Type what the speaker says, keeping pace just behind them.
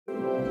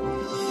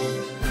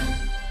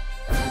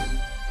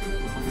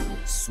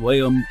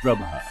Swayam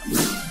Prabha.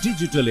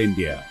 Digital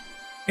India.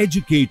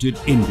 Educated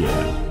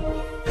India.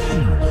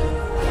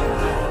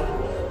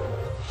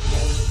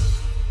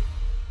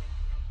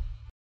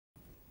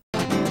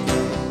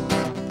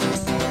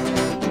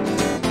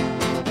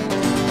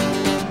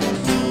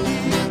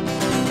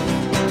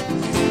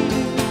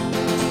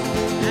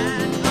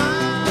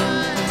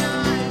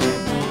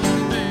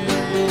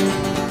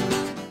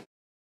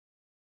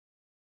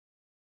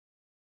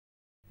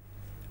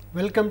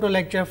 Welcome to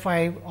lecture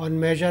 5 on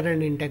measure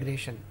and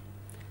integration.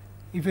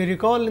 If you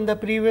recall, in the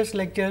previous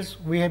lectures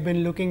we have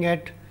been looking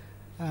at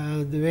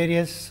the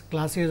various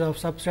classes of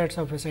subsets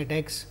of a set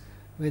X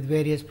with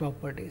various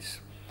properties.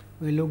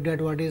 We looked at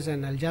what is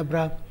an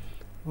algebra,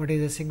 what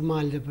is a sigma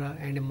algebra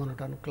and a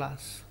monotone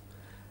class.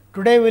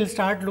 Today we will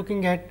start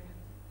looking at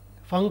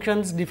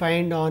functions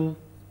defined on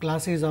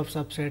classes of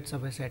subsets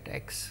of a set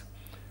X.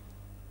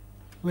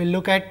 We will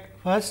look at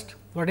first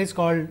what is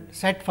called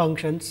set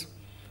functions,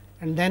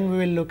 and then we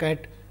will look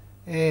at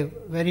a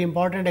very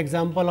important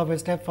example of a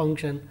step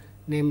function,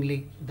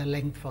 namely the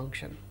length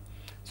function.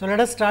 So, let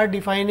us start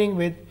defining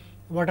with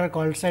what are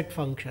called set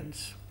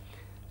functions.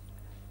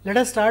 Let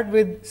us start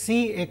with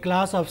C, a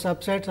class of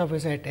subsets of a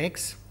set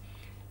X.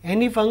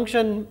 Any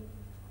function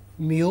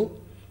mu,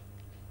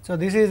 so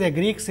this is a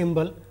Greek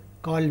symbol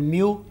called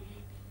mu.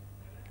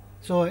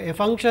 So, a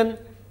function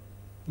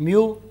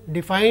mu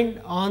defined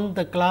on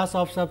the class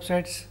of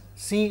subsets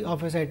C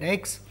of a set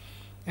X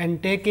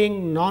and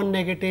taking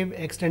non-negative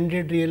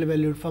extended real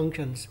valued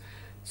functions.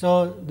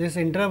 So, this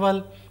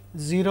interval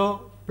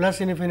 0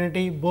 plus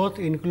infinity both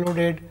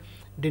included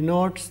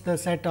denotes the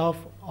set of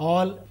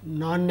all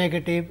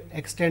non-negative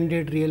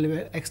extended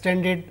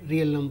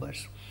real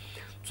numbers.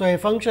 So, a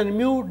function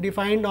mu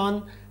defined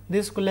on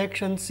this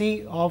collection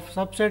C of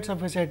subsets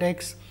of a set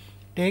X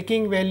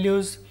taking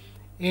values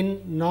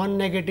in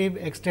non-negative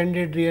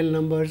extended real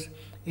numbers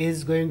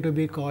is going to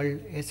be called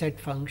a set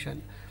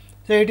function.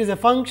 So, it is a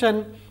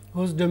function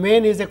whose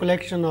domain is a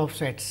collection of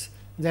sets.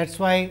 That is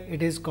why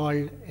it is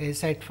called a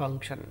set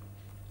function.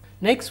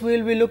 Next, we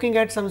will be looking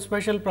at some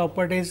special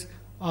properties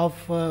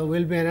of we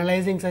will be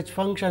analyzing such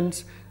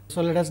functions.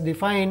 So, let us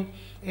define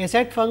a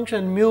set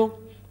function mu,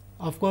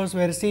 of course,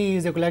 where C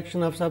is a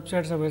collection of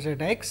subsets of a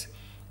set X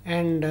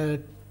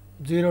and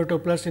 0 to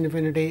plus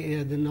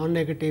infinity the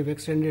non-negative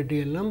extended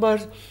real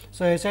numbers.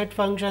 So, a set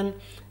function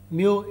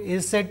mu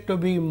is said to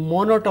be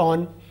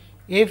monotone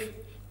if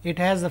it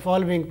has the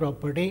following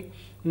property,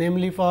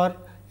 namely for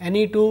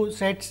any two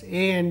sets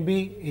A and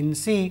B in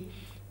C,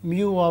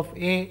 mu of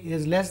A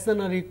is less than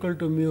or equal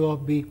to mu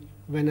of B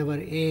whenever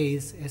A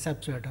is a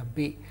subset of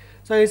B.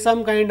 So, it is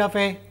some kind of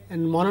a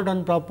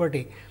monotone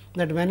property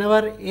that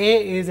whenever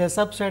A is a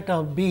subset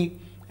of B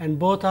and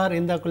both are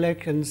in the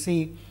collection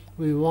C,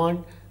 we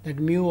want that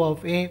mu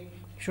of A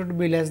should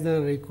be less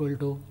than or equal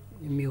to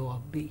mu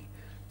of B.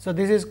 So,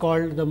 this is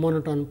called the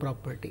monotone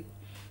property.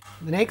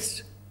 The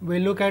next, we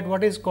look at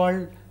what is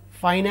called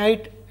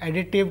finite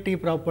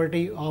additivity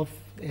property of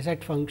a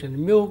set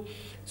function mu.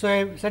 So,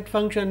 a set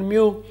function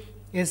mu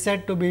is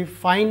said to be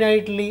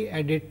finitely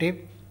additive.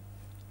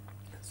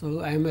 So,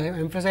 I am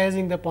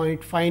emphasizing the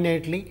point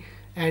finitely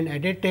and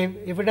additive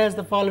if it has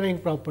the following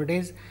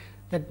properties,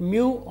 that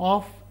mu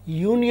of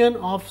union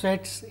of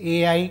sets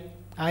A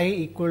I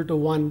equal to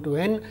 1 to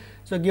n.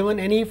 So, given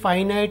any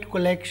finite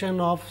collection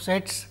of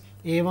sets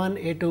A 1,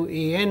 A 2,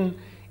 A n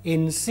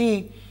in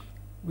C,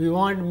 we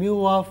want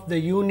mu of the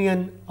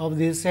union of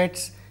these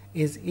sets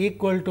is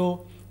equal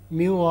to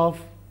mu of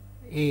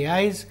A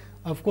i's.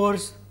 Of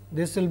course,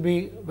 this will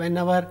be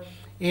whenever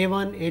A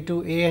 1, A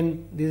 2, A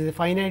n, this is a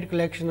finite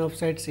collection of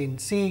sets in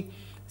C,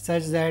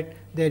 such that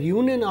their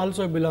union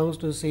also belongs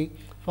to C,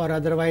 for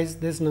otherwise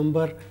this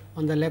number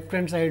on the left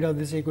hand side of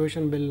this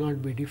equation will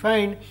not be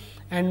defined,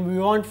 and we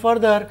want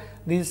further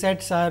these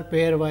sets are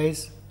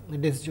pairwise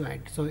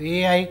disjoint. So,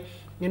 A I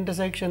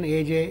intersection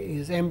A j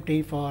is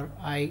empty for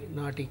I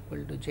not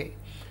equal to j.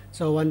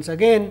 So, once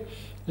again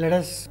let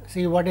us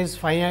see what is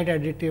finite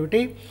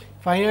additivity.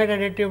 Finite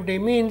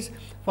additivity means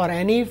for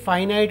any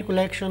finite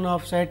collection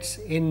of sets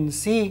in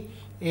C,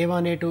 A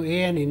 1, A 2,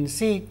 A n in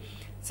C,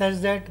 such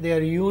that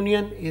their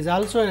union is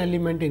also an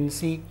element in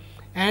C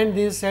and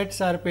these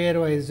sets are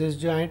pairwise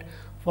disjoint.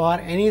 For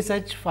any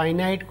such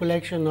finite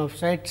collection of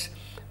sets,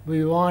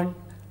 we want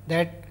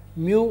that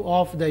mu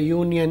of the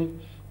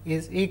union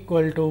is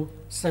equal to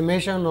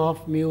summation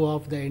of mu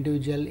of the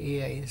individual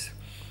A i's.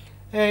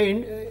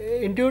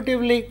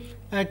 Intuitively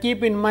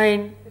keep in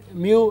mind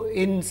mu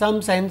in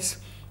some sense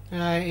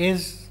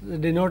is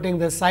denoting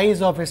the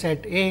size of a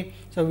set A.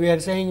 So, we are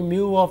saying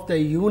mu of the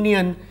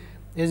union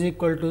is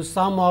equal to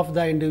sum of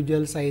the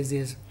individual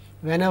sizes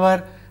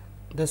whenever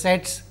the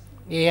sets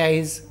A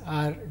i's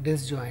are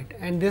disjoint,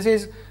 and this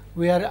is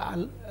we are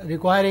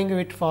requiring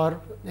it for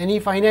any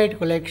finite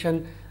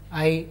collection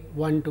I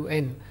 1 to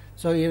n.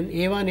 So, in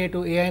A 1, A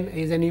 2, A n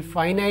is any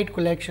finite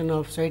collection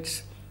of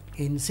sets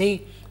in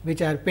C which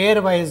are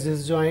pairwise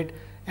disjoint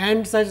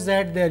and such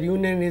that their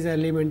union is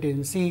element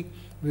in C.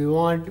 We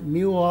want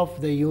mu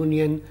of the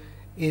union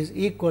is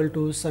equal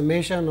to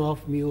summation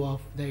of mu of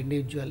the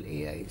individual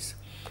A i's.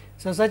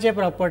 So, such a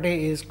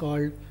property is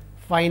called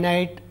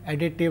finite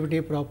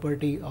additivity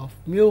property of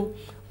mu,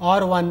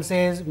 or one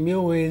says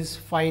mu is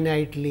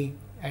finitely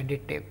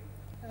additive.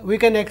 We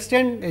can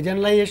extend a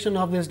generalization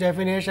of this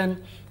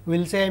definition. We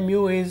will say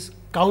mu is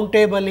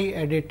countably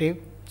additive.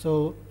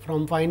 So,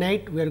 from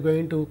finite we are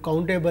going to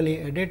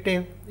countably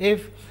additive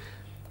if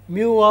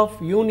mu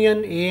of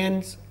union a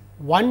n's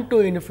 1 to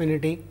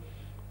infinity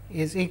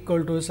is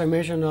equal to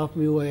summation of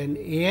mu n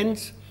a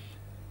n's.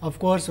 Of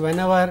course,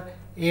 whenever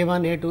a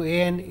 1 a 2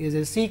 a n is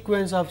a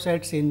sequence of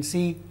sets in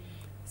C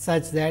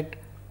such that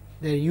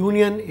their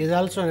union is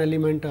also an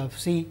element of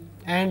C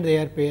and they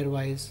are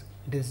pairwise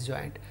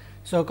disjoint.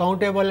 So,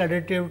 countable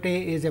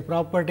additivity is a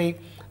property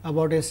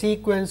about a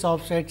sequence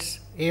of sets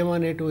a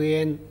 1 a 2 a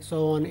n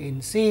so on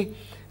in C,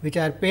 which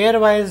are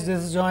pairwise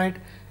disjoint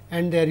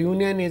and their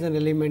union is an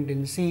element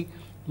in C.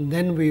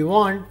 Then we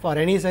want for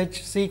any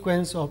such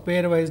sequence of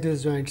pairwise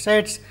disjoint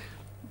sets,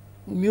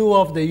 mu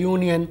of the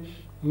union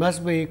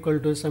must be equal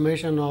to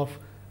summation of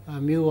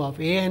mu of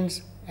a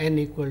n's n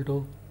equal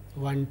to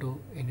 1 to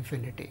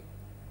infinity.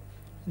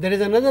 There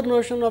is another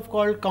notion of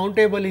called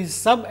countably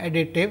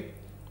subadditive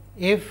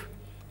if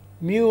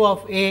mu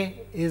of a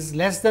is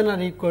less than or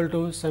equal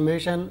to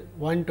summation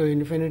 1 to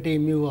infinity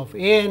mu of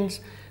a n's,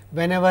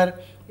 whenever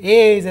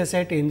a is a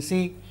set in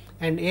C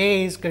and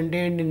a is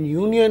contained in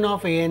union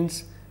of a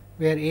n's,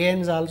 where a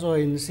n's also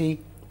in C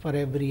for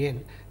every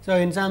n. So,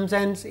 in some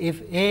sense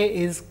if a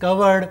is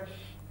covered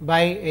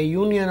by a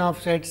union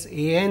of sets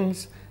a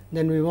n's,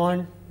 then we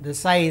want the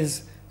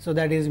size. So,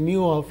 that is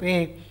mu of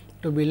a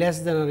to be less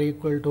than or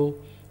equal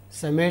to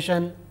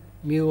summation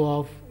mu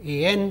of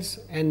a n's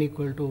n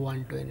equal to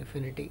 1 to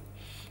infinity.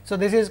 So,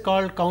 this is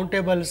called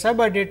countable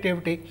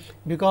subadditivity,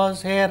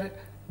 because here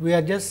we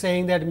are just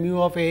saying that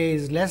mu of a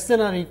is less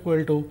than or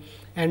equal to,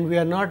 and we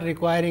are not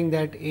requiring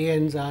that a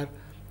n's are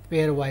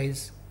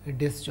pairwise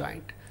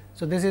disjoint.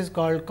 So, this is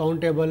called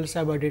countable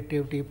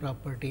subadditivity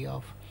property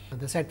of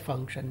the set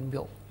function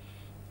mu.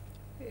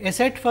 A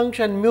set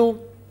function mu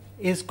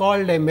is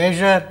called a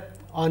measure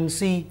on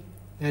C,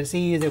 where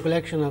C is a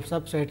collection of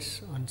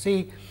subsets on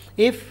C,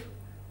 if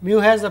mu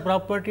has the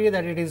property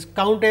that it is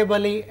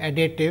countably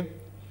additive.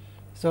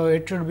 So,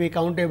 it should be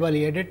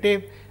countably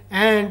additive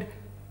and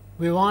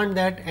we want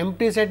that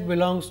empty set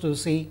belongs to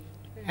C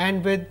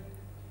and with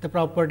the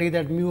property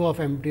that mu of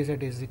empty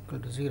set is equal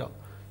to 0.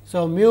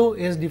 So, mu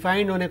is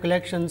defined on a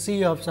collection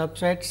C of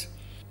subsets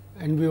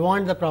and we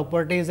want the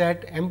properties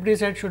that empty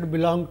set should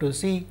belong to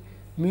C,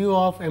 mu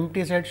of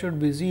empty set should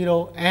be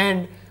 0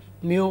 and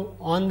mu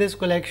on this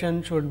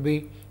collection should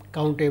be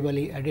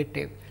countably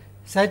additive.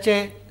 Such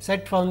a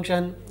set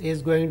function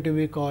is going to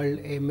be called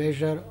a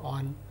measure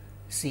on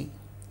C.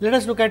 Let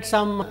us look at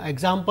some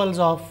examples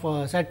of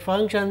set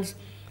functions.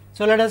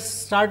 So, let us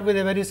start with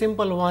a very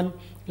simple one.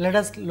 Let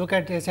us look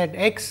at a set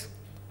X,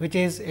 which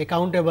is a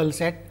countable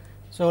set.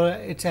 So,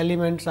 its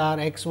elements are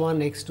x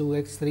 1, x 2,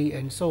 x 3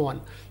 and so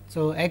on.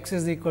 So, x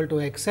is equal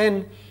to x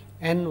n,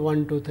 n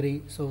 1, 2,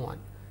 3 so on.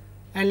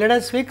 And let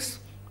us fix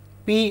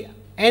P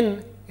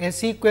n a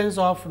sequence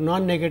of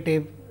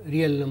non-negative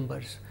real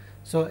numbers.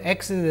 So,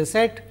 x is a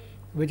set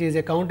which is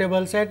a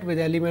countable set with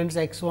elements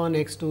x 1,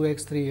 x 2,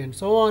 x 3 and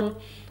so on,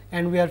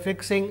 and we are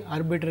fixing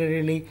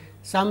arbitrarily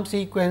some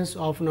sequence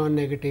of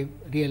non-negative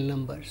real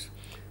numbers.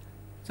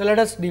 So, let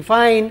us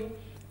define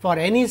for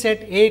any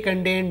set A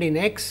contained in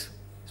X,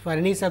 for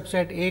any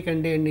subset A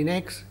contained in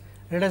X,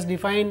 let us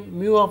define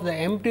mu of the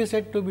empty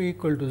set to be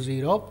equal to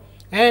 0,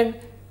 and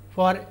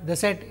for the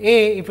set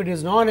A, if it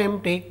is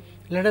non-empty,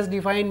 let us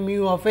define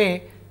mu of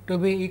A to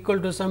be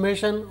equal to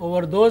summation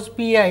over those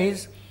p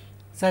i's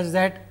such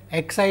that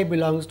x I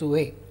belongs to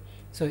A.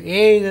 So,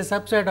 A is a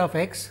subset of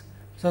X.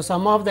 So,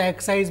 some of the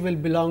x i's will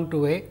belong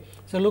to A.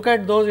 So, look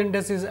at those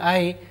indices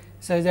I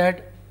such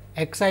that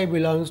x I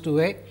belongs to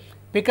A.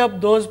 Pick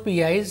up those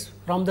p i's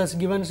from this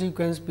given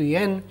sequence P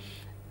n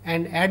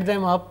and add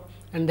them up,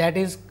 and that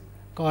is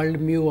called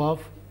mu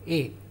of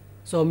A.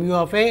 So, mu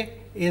of A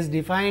is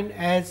defined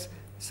as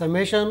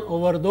summation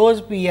over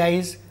those p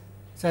i's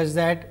such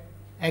that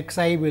x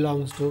I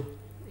belongs to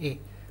A.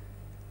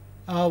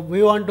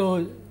 We want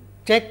to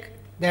check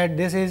that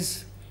this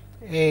is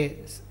a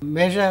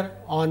measure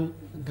on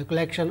the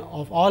collection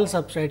of all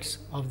subsets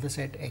of the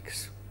set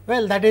X.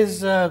 Well, that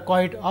is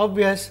quite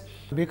obvious,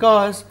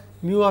 because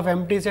mu of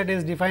empty set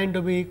is defined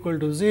to be equal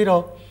to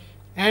 0,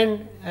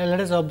 and let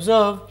us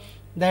observe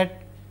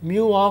that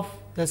mu of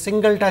the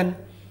singleton,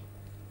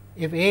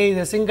 if A is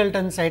a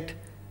singleton set,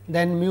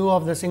 then mu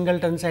of the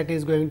singleton set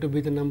is going to be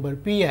the number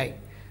p I.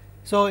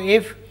 So,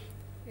 if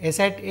a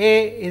set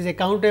A is a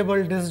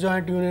countable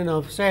disjoint union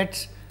of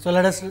sets, so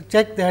let us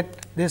check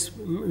that this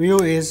mu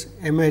is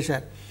a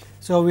measure.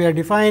 So, we are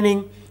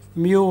defining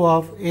mu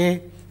of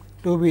A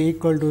to be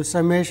equal to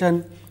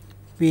summation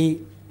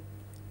p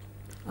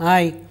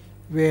I,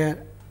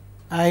 where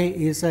I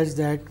is such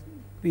that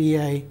p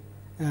I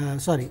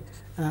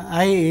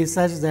I is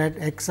such that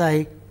x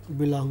I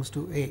belongs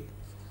to A.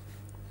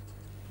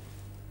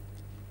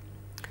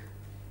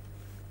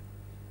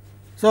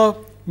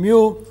 So,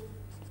 mu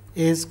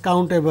is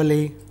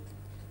countably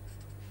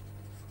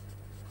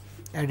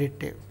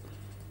additive.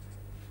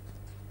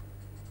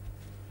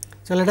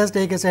 So, let us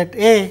take a set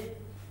A.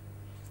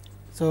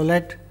 So,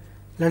 let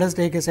us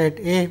take a set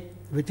A,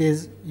 which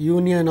is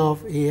union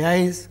of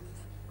ai's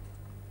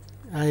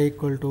I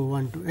equal to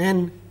 1 to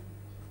n,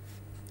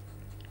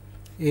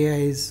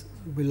 ai's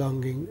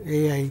belonging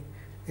ai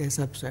a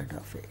subset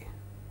of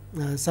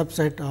A,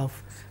 subset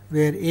of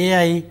where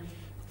ai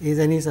is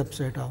any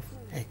subset of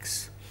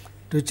x.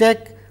 To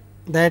check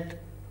that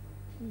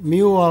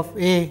mu of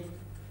A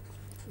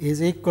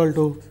is equal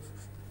to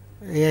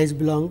ai's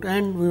belong to,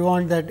 and we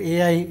want that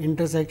ai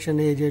intersection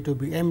aj to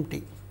be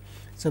empty.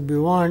 So, we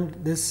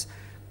want this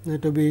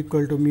to be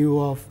equal to mu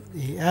of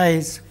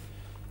ai's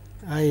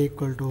I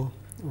equal to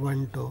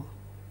 1 to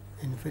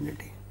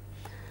infinity.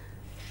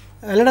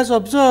 Let us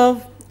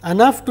observe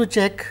enough to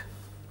check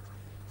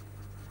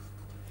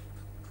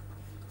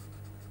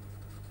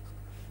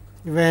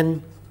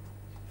when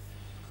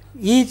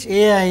each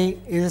ai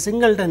is a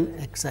singleton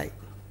x I.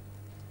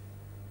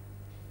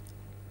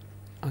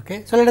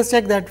 Okay. So, let us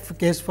check that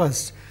case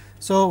first.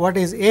 So, what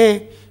is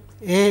A?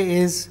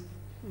 A is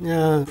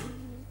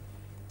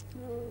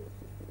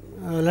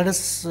let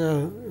us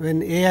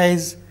when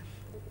ai's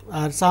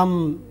are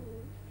some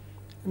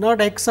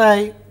not x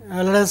I,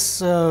 let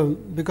us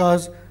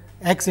because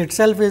x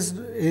itself is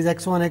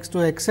x 1, x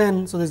 2, x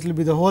n. So, this will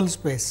be the whole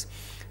space.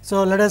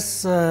 So, let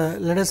us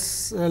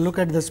look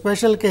at the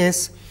special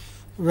case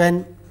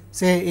when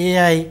say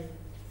ai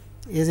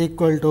is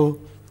equal to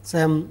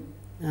some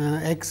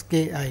x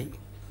k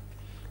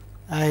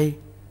I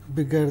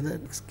bigger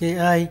than x k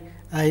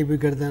I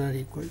bigger than or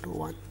equal to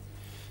 1.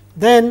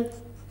 Then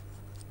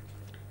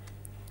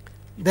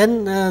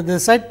the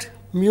set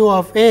mu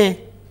of A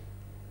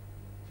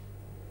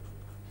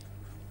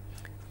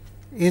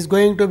is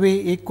going to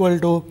be equal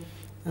to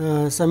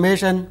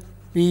summation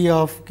p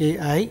of k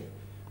I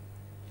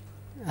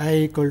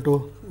equal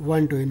to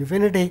 1 to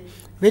infinity,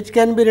 which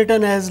can be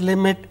written as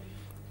limit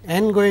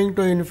n going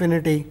to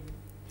infinity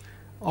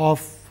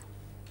of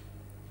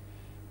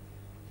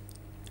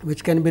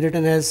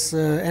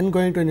n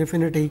going to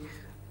infinity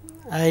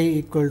I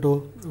equal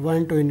to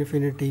 1 to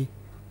infinity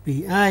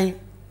p I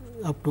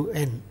up to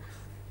n.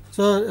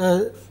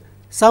 So,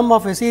 sum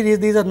of a series,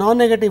 these are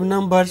non-negative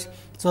numbers.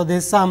 So,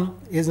 this sum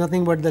is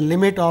nothing but the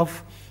limit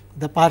of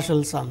the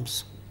partial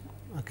sums,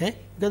 okay.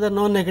 They are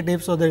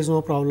non-negative. So, there is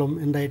no problem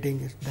in writing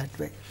it that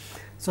way.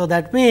 So,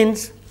 that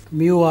means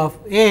mu of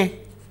A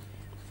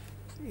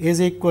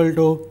is equal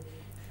to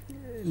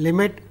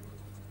limit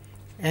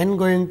n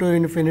going to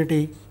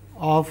infinity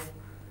of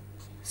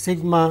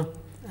sigma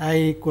I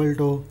equal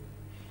to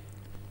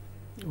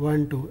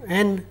 1 to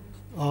n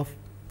of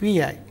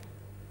p I.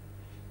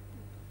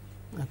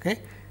 Okay.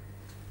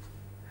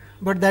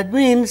 But that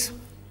means,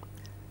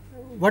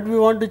 what we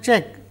want to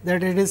check,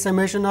 that it is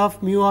summation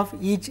of mu of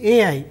each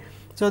a I.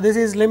 So, this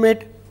is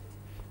limit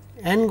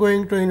n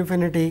going to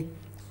infinity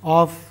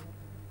of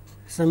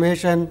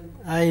summation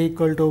I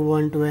equal to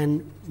 1 to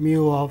n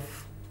mu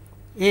of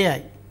a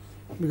I,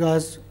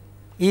 because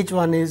each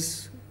one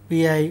is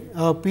p I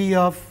p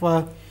of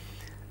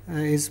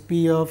is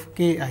p of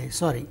k I,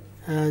 sorry,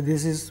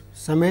 this is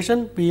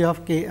summation p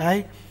of k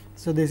I.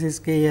 So, this is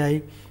k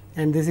I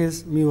and this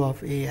is mu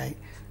of a I.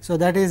 So,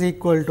 that is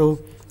equal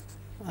to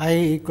I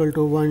equal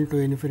to 1 to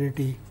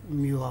infinity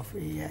mu of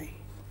a I.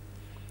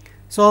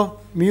 So,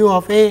 mu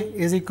of A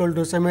is equal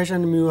to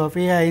summation mu of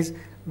a i's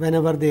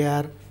whenever they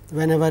are,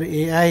 whenever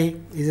a I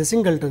is a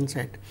singleton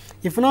set.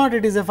 If not,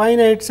 it is a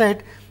finite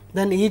set,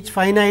 then each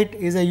finite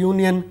is a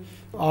union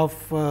of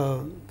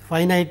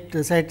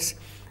finite sets,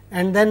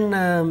 and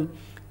then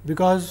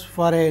because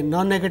for a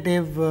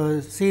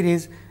non-negative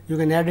series you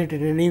can add it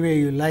in any way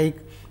you like.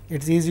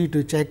 It is easy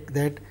to check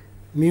that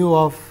mu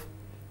of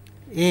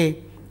A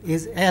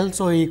is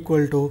also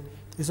equal to.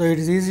 So, it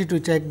is easy to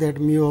check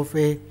that mu of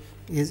A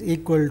is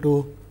equal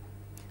to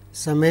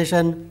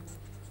summation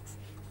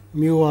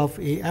mu of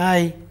a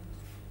I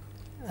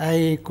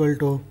equal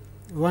to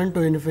 1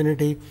 to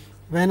infinity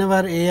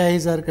whenever a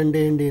i's are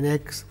contained in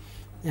X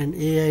and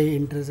a I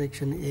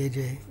intersection a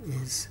j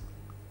is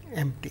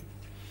empty.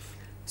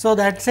 So,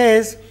 that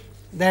says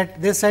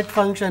that this set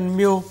function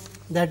mu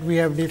that we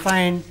have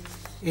defined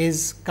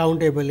is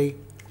countably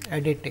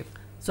additive.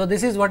 So,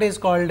 this is what is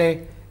called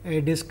a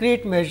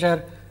discrete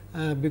measure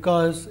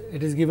because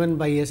it is given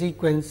by a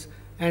sequence,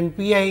 and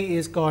p I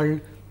is called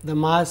the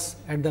mass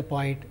at the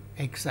point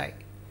x I.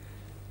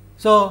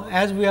 So,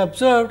 as we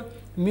observed,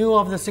 mu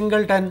of the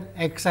singleton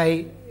x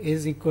I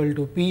is equal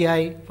to p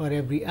I for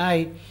every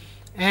I,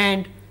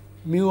 and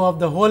mu of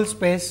the whole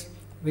space,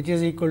 which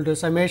is equal to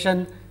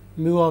summation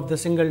mu of the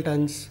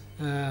singletons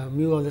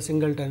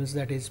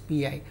that is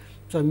p I.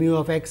 So, mu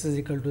of x is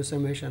equal to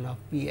summation of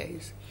p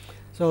i's.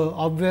 So,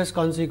 obvious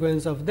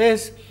consequence of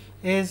this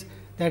is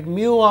that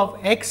mu of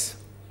x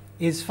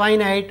is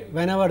finite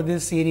whenever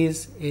this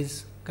series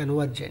is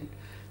convergent.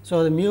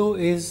 So, the mu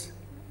is,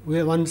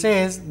 one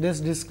says this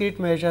discrete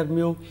measure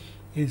mu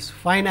is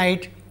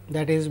finite,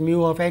 that is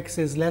mu of x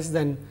is less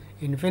than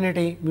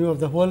infinity, mu of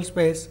the whole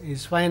space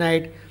is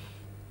finite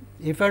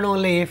if and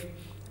only if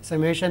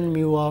summation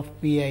mu of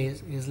p I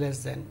is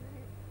less than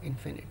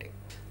infinity.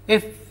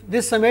 If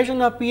this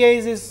summation of p I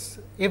is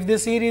if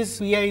this series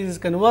p I is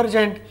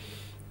convergent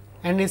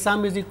and the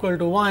sum is equal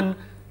to 1,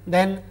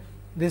 then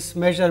this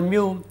measure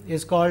mu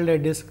is called a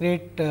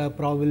discrete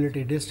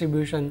probability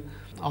distribution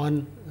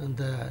on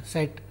the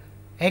set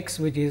X,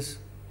 which is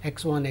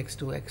x 1, x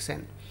 2, x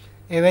n.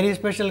 A very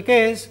special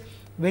case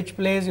which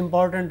plays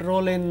important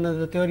role in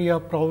the theory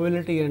of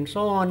probability and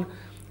so on.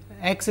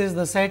 X is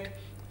the set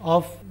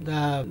of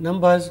the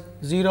numbers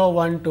 0,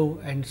 1,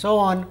 2 and so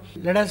on.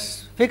 Let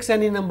us fix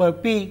any number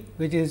p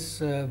which is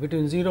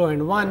between 0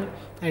 and 1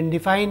 and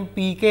define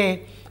p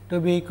k to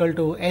be equal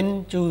to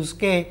n choose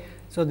k.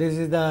 So, this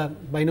is the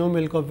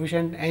binomial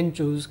coefficient n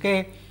choose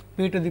k,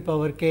 p to the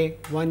power k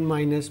 1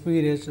 minus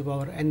p raised to the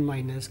power n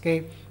minus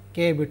k,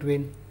 k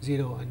between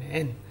 0 and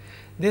n.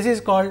 This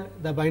is called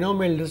the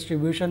binomial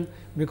distribution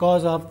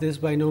because of this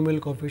binomial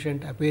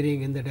coefficient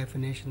appearing in the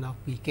definition of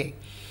p k.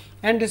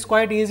 And it is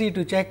quite easy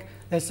to check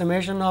that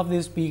summation of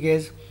these p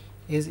k's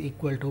is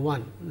equal to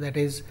 1. That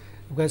is,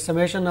 because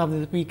summation of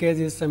the p k's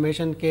is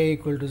summation k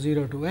equal to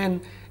 0 to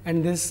n,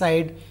 and this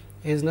side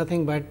is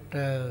nothing but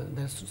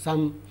the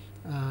sum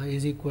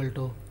is equal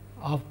to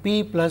of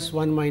p plus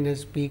 1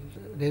 minus p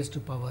raised to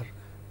power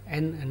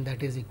n, and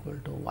that is equal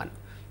to 1.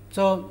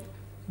 So,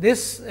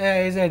 this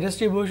is a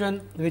distribution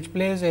which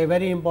plays a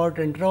very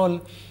important role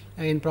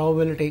in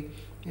probability.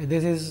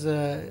 This is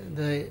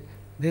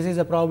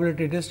a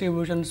probability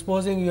distribution.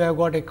 Supposing you have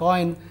got a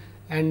coin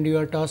and you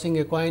are tossing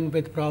a coin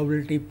with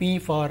probability p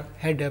for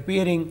head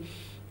appearing,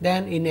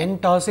 then in n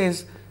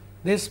tosses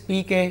this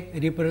p k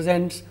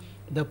represents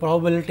the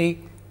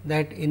probability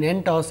that in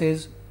n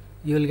tosses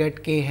you will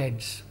get k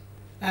heads.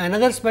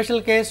 Another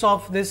special case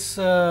of this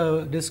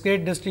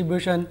discrete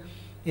distribution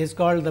is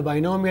called the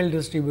binomial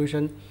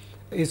distribution,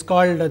 is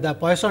called the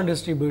Poisson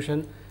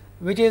distribution,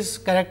 which is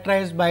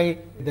characterized by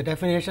the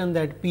definition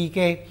that p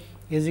k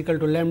is equal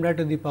to lambda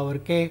to the power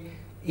k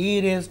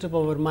e raised to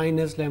power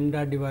minus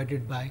lambda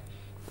divided by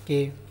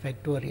k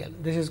factorial.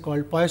 This is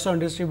called Poisson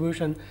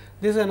distribution.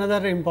 This is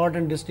another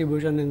important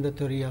distribution in the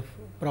theory of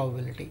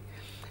probability.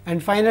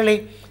 And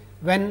finally,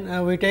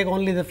 when we take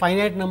only the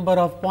finite number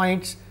of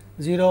points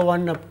 0,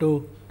 1 up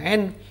to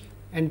n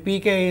and p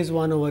k is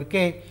 1 over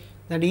k,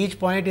 then each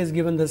point is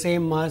given the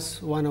same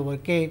mass 1 over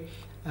k,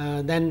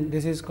 then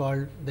this is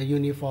called the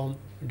uniform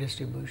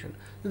distribution.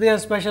 So, there are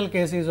special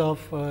cases of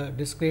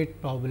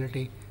discrete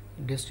probability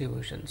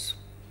distributions.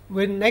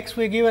 Next,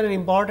 we give an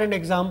important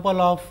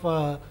example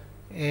of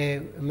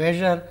a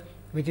measure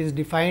which is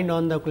defined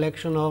on the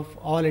collection of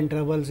all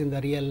intervals in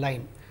the real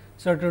line.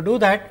 So, to do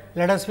that,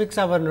 let us fix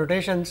our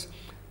notations.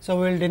 So,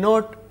 we will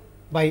denote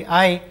by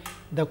I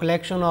the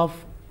collection of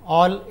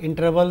all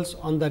intervals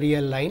on the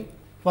real line.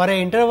 For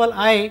a interval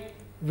I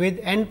with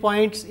n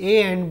points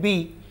a and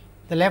b,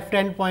 the left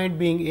end point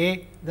being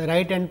a, the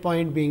right end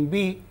point being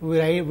b,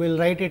 we will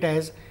write it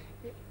as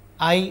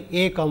I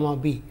a comma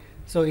b.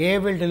 So, a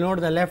will denote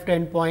the left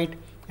end point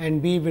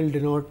and b will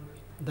denote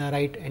the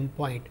right end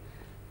point.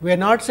 We are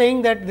not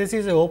saying that this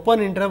is an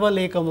open interval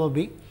a comma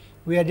b,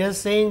 we are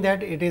just saying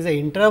that it is an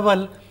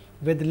interval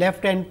with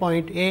left end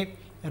point a,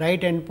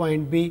 right end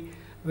point b,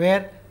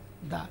 where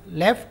the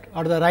left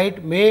or the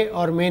right may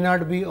or may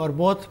not be, or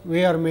both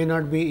may or may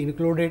not be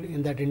included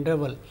in that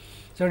interval.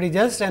 So, it is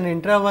just an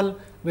interval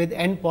with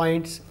end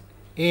points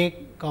a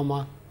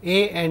comma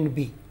a and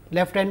b.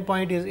 Left end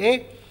point is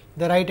a,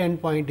 the right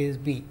end point is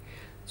b.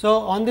 So,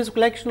 on this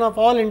collection of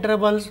all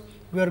intervals,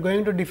 we are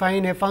going to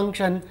define a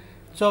function.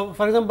 So,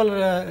 for example,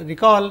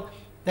 recall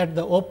that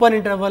the open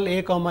interval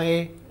a comma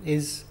a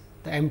is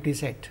the empty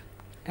set,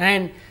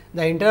 and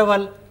the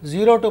interval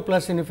 0 to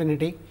plus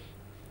infinity.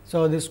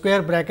 So, the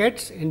square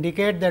brackets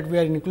indicate that we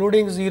are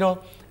including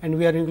 0 and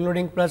we are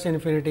including plus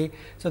infinity.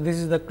 So, this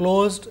is the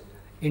closed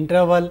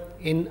interval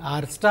in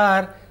R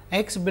star,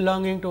 x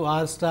belonging to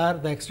R star,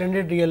 the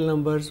extended real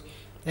numbers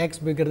x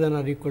bigger than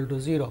or equal to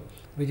 0,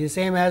 which is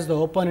same as the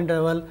open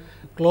interval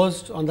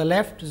closed on the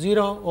left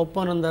 0,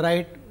 open on the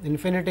right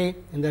infinity.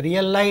 In the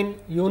real line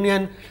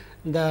union,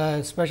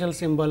 the special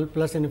symbol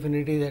plus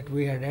infinity that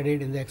we had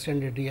added in the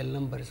extended real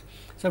numbers.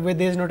 So, with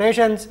these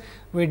notations,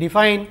 we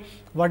define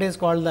what is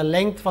called the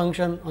length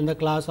function on the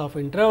class of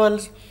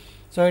intervals.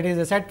 So, it is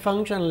a set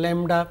function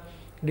lambda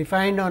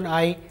defined on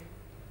I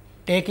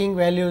taking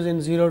values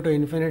in 0 to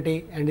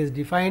infinity and is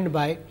defined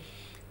by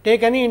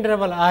take any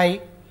interval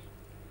I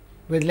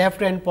with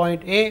left end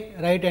point a,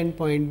 right end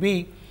point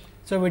b.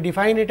 So, we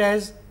define it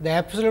as the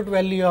absolute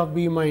value of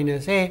b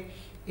minus a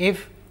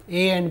if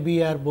a and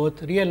b are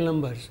both real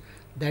numbers.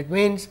 That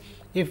means,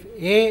 if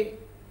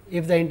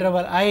the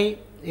interval I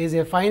is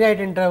a finite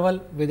interval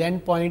with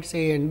end points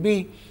a and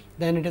b,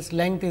 then its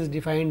length is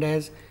defined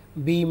as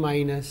b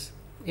minus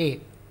a,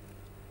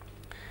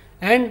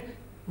 and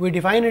we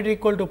define it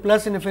equal to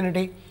plus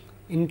infinity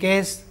in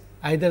case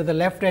either the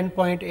left end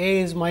point a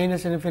is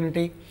minus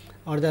infinity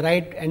or the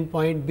right end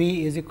point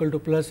b is equal to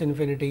plus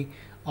infinity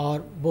or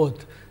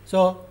both.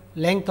 So,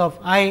 length of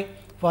I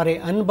for a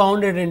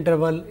unbounded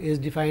interval is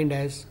defined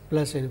as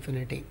plus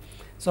infinity.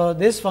 So,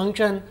 this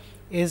function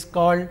is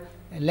called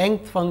a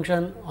length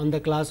function on the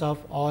class of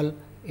all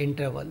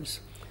intervals.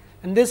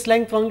 And this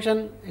length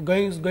function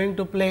is going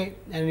to play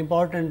an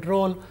important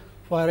role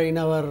for in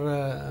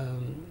our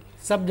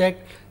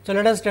subject. So,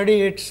 let us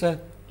study its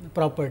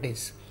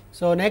properties.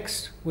 So,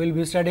 next we will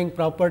be studying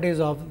properties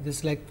of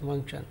this length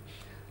function.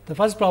 The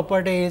first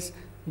property is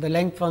the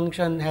length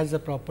function has the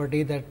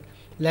property that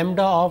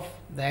lambda of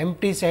the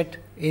empty set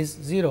is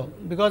 0,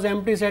 because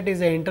empty set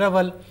is an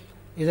interval,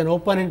 is an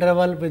open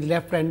interval with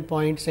left end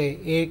point say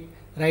a,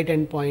 right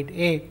end point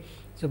a.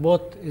 So,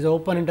 both is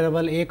open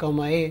interval a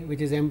comma a,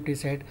 which is empty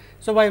set.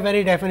 So, by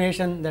very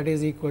definition that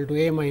is equal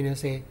to a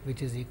minus a,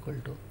 which is equal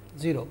to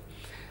 0.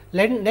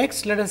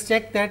 Next, let us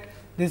check that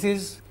this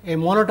is a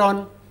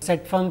monotone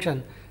set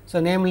function. So,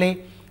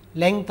 namely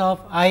length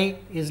of I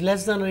is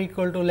less than or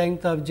equal to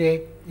length of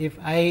j if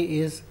I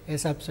is a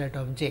subset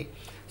of j.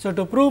 So,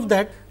 to prove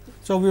that,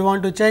 so we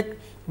want to check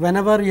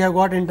whenever you have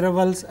got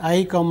intervals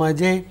I comma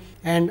j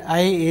and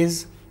I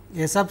is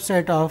a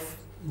subset of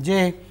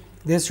j,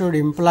 this should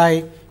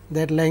imply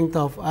that length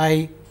of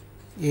I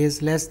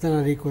is less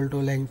than or equal to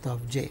length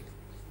of j.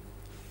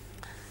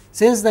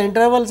 Since the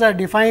intervals are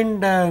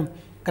defined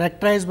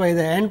characterized by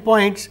the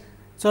endpoints,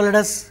 so let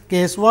us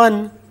case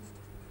 1,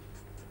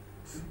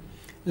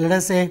 let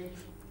us say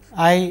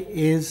I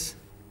is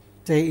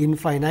say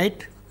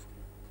infinite,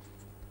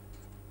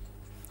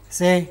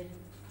 say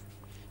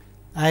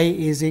I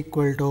is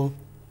equal to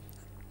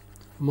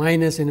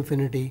minus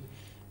infinity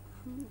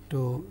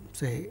to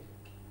say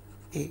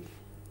a.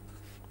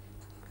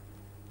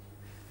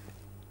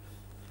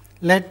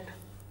 Let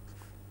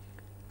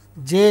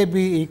j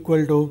be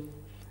equal to,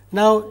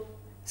 now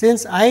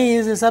since I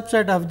is a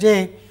subset of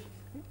j,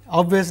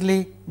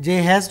 obviously j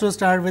has to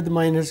start with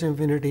minus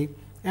infinity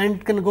and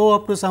it can go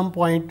up to some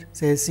point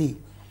say c,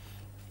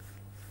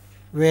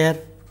 where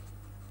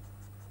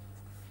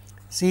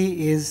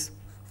c is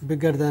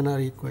bigger than or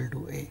equal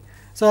to a.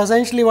 So,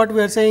 essentially what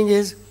we are saying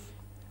is,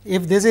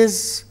 if this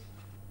is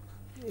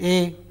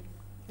a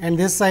and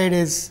this side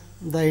is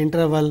the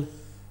interval,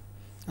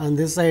 on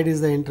this side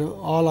is the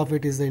interval, all of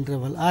it is the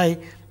interval I,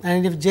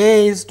 and if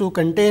j is to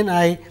contain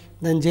I,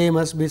 then j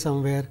must be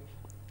somewhere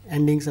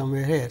ending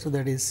somewhere here. So,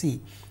 that is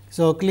c.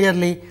 So,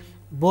 clearly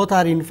both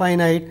are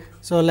infinite.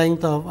 So,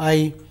 length of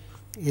I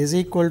is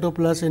equal to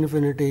plus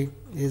infinity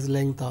is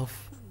length of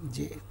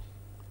j.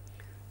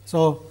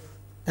 So,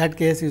 that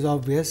case is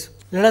obvious.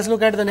 Let us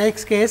look at the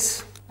next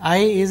case. I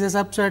is a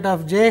subset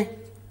of j,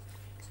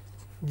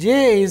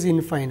 j is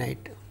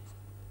infinite.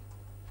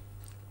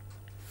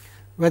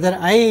 Whether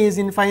I is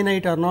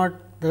infinite or not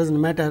does not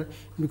matter,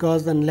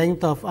 because the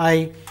length of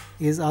I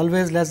is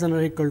always less than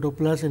or equal to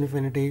plus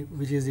infinity,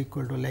 which is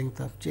equal to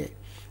length of j.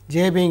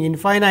 J being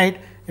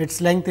infinite,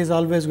 its length is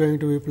always going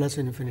to be plus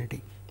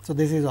infinity. So,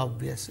 this is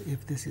obvious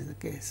if this is the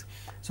case.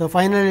 So,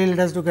 finally, let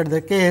us look at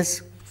the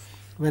case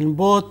when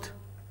both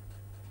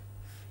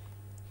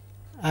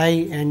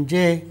I and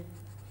j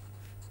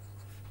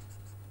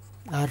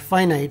are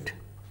finite.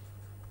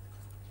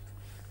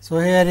 So,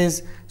 here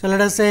is, so let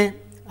us say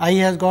I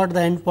has got the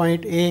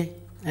endpoint a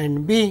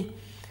and b.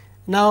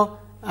 Now,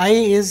 I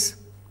is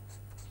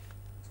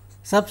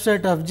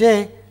subset of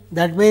j,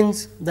 that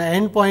means the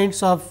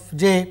endpoints of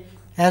j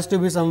has to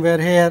be somewhere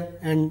here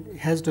and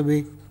has to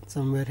be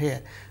somewhere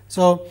here.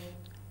 So,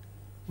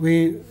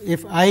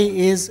 if I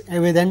is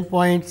with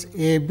endpoints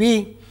a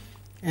b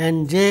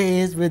and j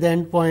is with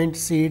endpoint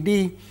c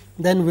d,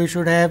 then we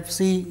should have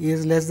c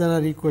is less than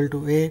or equal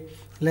to a,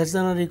 less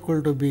than or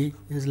equal to b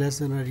is less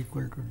than or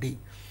equal to d.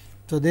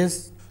 So,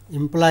 this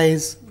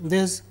implies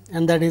this,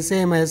 and that is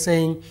same as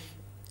saying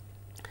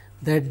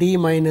that d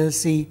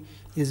minus c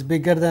is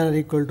bigger than or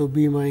equal to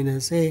b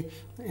minus a,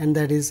 and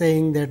that is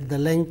saying that the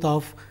length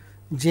of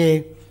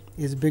j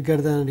is bigger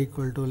than or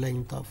equal to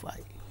length of I.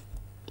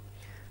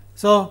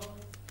 So,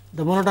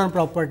 the monotone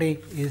property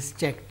is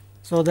checked.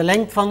 So, the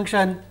length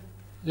function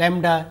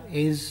lambda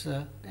is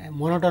a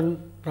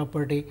monotone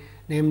property,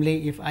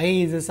 namely if I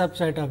is a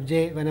subset of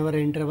j, whenever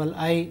interval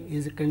I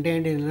is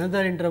contained in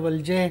another interval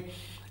j,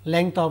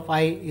 length of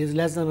I is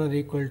less than or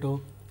equal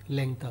to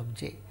length of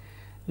j.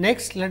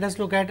 Next, let us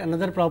look at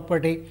another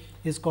property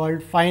is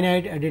called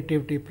finite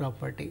additivity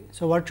property.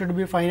 So, what should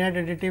be finite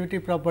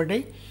additivity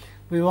property?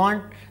 We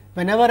want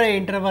whenever a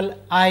interval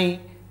I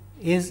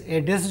is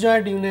a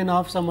disjoint union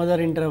of some other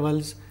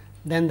intervals,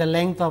 then the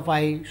length of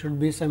I should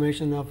be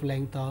summation of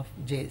length of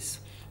j's.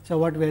 So,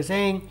 what we are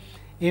saying,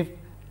 if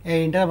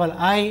a interval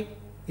I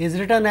is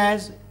written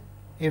as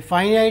a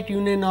finite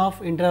union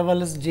of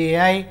intervals j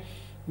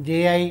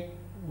I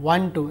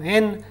 1 to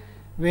n,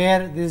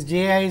 where these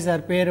j i's are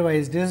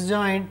pairwise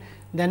disjoint,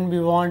 then we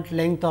want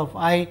length of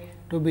I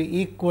to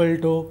be equal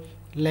to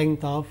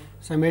length of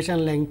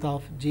summation length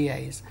of g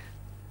i's.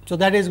 So,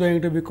 that is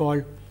going to be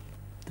called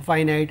the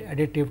finite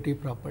additivity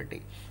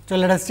property. So,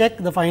 let us check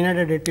the finite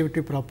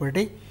additivity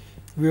property.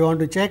 We want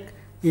to check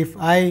if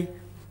I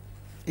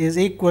is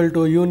equal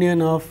to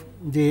union of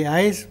j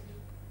i's,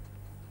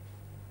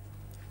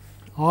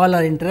 all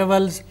are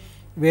intervals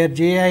where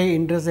j I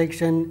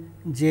intersection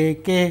j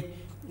k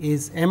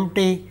is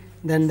empty,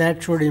 then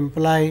that should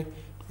imply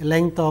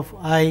length of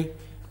I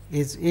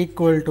is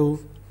equal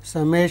to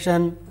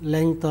summation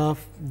length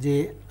of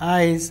j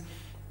i's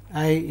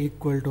I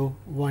equal to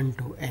 1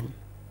 to n.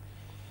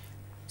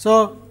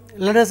 So,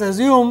 let us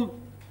assume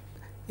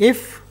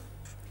if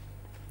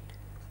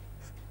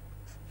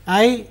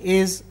I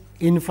is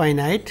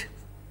infinite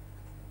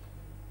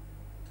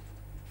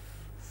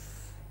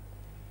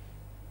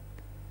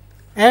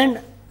and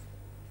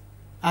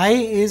I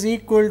is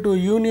equal to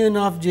union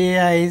of j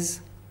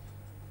i's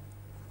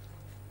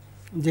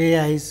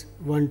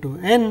 1 to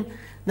n,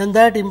 then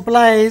that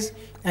implies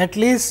at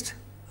least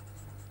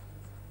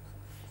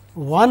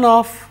one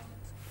of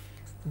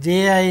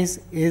j i's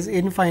is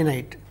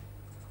infinite,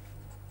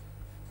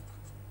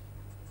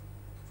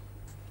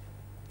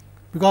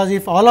 because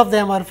if all of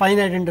them are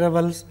finite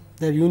intervals,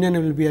 their union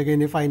will be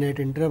again a finite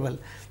interval.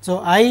 So,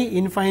 I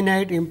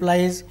infinite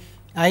implies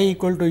I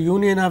equal to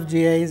union of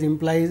j i's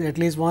implies at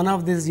least one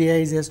of these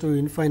j i's has to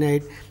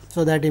infinite.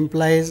 So, that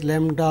implies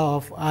lambda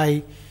of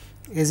I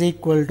is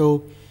equal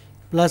to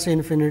plus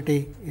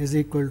infinity is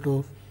equal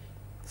to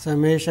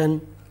summation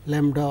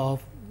lambda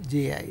of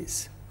j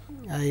i's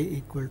I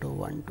equal to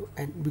 1 to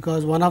n,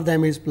 because one of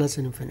them is plus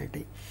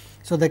infinity.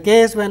 So, the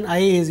case when I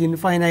is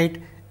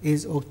infinite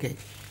is okay.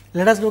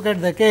 Let us look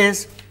at the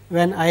case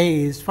when I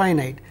is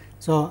finite.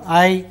 So,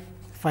 I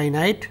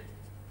finite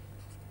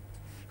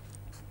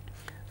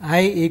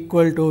I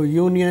equal to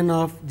union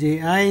of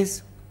j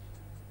i's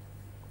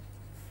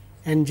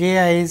and j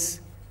i's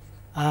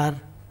are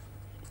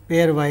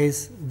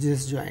pairwise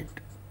disjoint.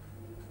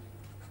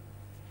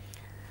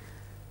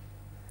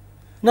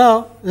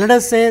 Now, let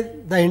us say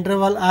the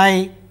interval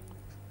I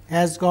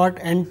has got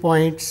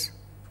endpoints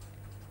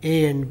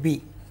a and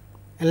b,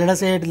 and let us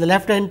say the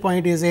left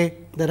endpoint is a,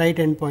 the right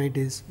endpoint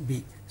is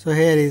b. So,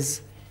 here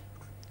is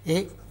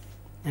a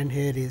and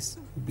here is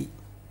b.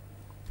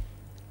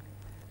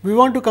 We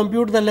want to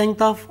compute the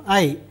length of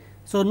I.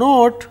 So,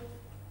 note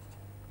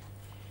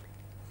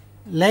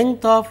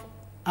length of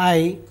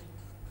I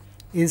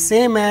is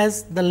same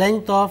as the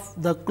length of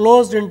the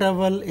closed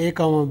interval a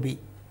comma b.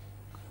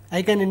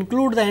 I can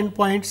include the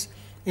endpoints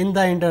in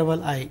the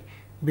interval I,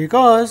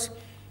 because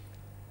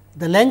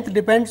the length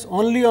depends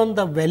only on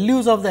the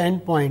values of the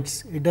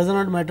endpoints. It does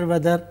not matter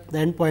whether the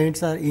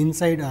endpoints are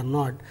inside or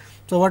not.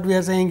 So, what we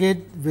are saying is,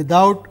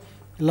 without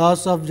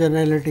loss of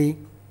generality,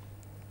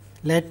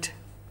 let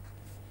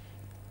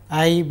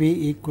I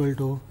be equal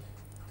to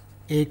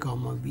a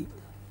comma b.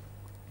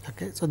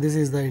 Okay. So, this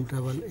is the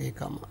interval a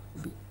comma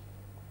b.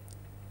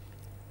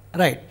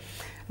 Right.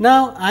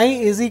 Now, I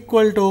is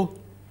equal to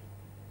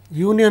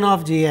union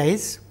of j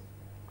i's.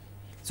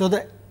 So,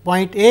 the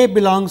point A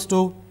belongs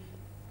to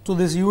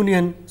this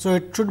union. So,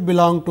 it should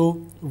belong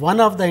to one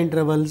of the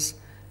intervals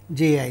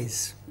j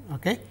i's.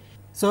 Okay.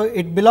 So,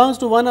 it belongs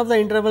to one of the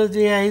intervals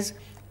j i's,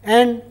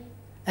 and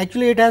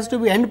actually it has to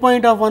be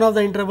endpoint of one of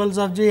the intervals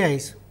of j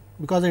i's,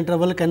 because the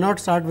interval cannot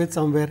start with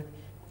somewhere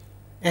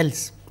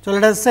else. So,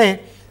 let us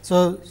say,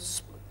 so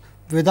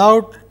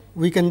without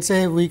we can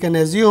say, we can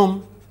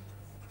assume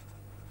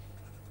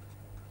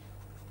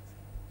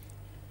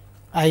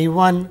I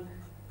 1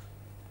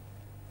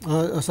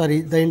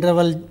 the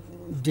interval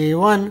j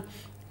 1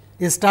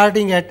 is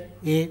starting at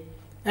a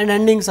and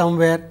ending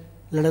somewhere,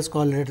 let us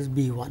call it as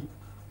b 1.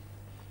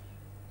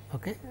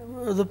 Okay.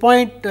 The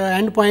point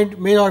end point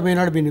may or may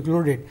not be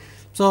included.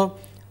 So,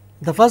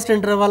 the first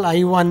interval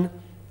I 1,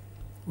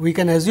 we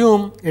can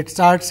assume it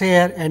starts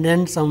here and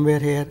ends somewhere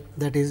here,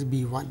 that is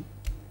b 1.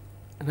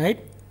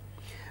 Right.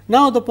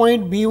 Now, the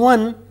point b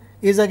 1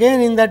 is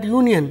again in that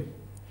union.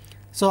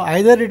 So,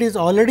 either it is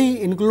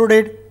already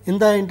included in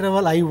the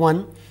interval I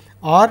 1,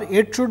 or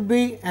it should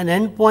be an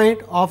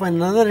endpoint of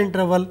another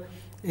interval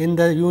in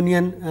the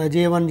union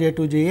j 1, j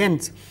 2, j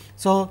n's.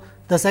 So,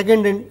 the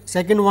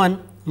second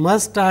one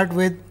must start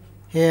with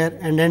here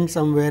and end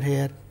somewhere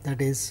here,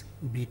 that is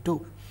b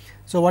 2.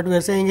 So, what we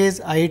are saying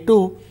is I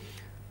 2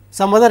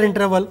 some other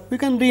interval, we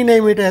can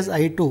rename it as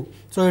I 2.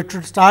 So, it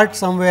should start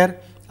somewhere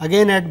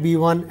again at b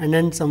 1 and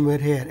end somewhere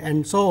here,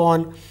 and so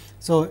on.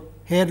 So,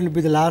 here will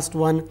be the last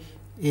one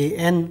a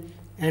n,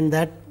 and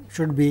that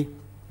should be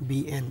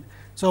b n.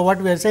 So, what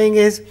we are saying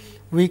is,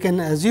 we can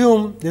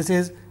assume this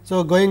is,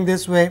 so going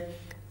this way,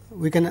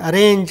 we can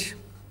arrange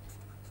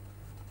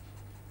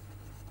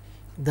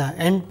the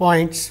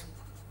endpoints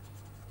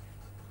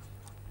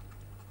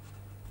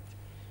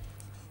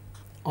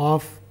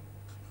of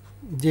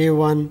j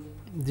 1,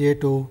 j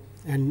 2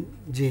 and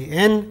j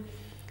n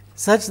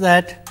such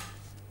that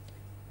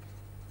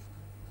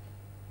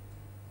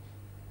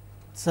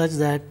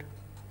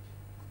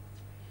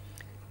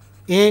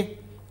A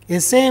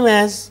is same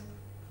as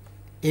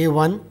A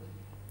 1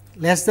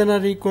 less than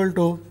or equal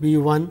to B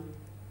 1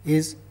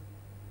 is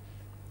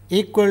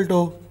equal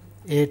to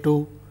A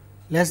 2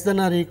 less than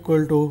or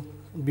equal to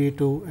B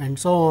 2 and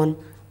so on.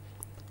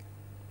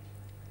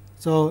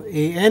 So,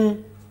 A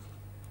n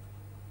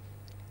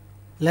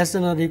less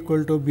than or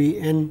equal to B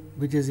n,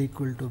 which is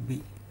equal to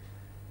B.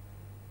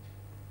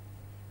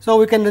 So,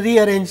 we can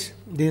rearrange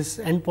these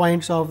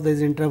endpoints of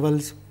these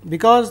intervals,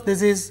 because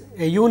this is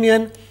a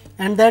union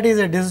and that is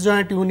a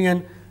disjoint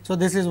union. So,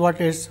 this is what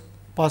is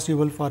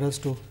possible for us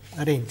to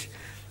arrange.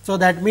 So,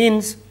 that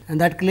means, and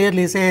that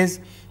clearly says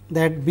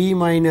that B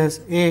minus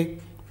A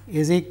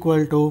is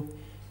equal to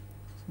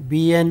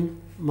B n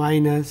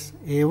minus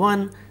A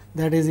 1,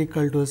 that is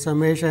equal to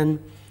summation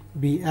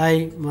B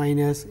I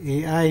minus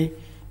A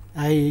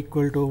I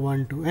equal to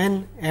 1 to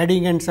n,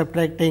 adding and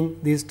subtracting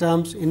these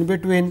terms in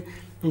between,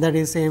 that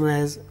is same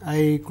as I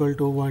equal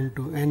to 1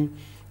 to n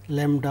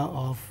lambda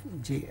of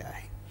J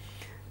I.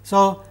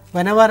 So,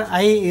 whenever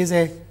I is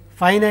a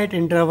finite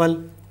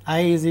interval, I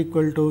is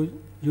equal to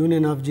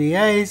union of J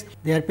I's,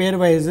 they are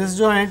pairwise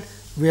disjoint.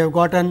 We have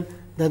gotten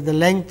that the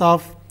length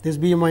of this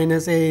B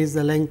minus A is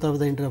the length of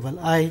the interval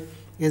I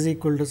is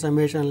equal to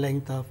summation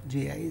length of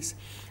J I's.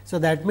 So,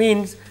 that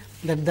means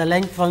that the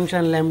length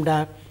function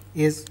lambda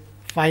is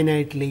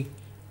finitely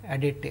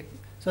additive.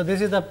 So,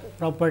 this is the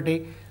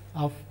property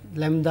of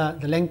lambda,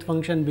 the length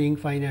function being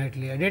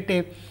finitely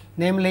additive,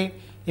 namely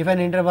if an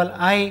interval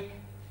I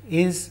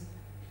is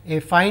a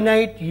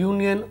finite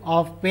union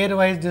of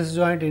pairwise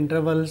disjoint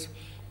intervals,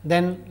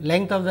 then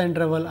length of the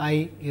interval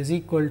I is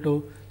equal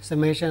to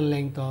summation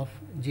length of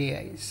J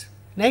I's.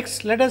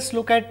 Next, let us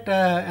look at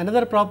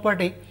another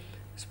property.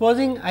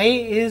 Supposing I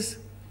is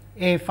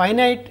a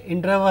finite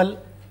interval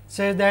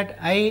such that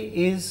I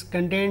is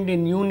contained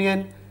in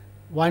union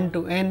 1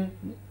 to n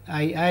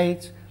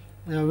i's,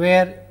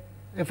 where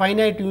a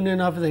finite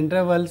union of the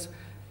intervals,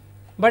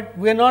 but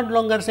we are not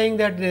longer saying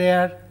that they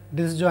are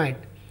disjoint.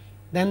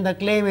 Then the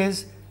claim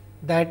is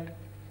that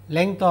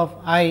length of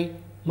I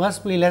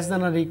must be less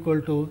than or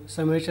equal to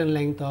summation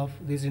length of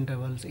these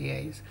intervals a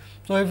i's.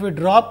 So, if we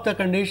drop the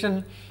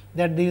condition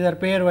that these are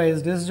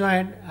pairwise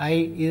disjoint,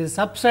 I is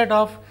a subset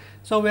of.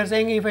 So, we are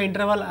saying if an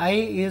interval I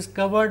is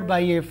covered by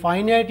a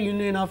finite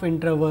union of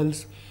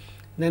intervals,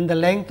 then the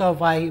length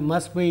of I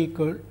must be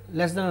equal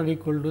less than or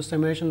equal to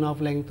summation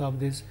of length of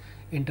these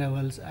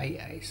intervals I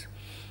i's.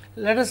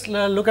 Let us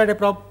look at a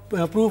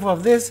proof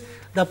of this.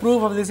 The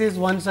proof of this is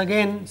once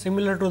again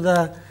similar to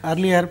the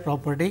earlier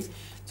property.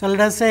 So,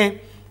 let us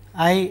say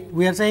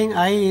we are saying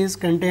I is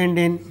contained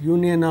in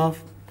union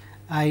of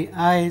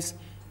i's,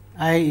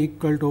 I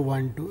equal to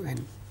 1 to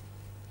n.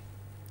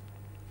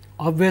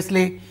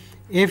 Obviously,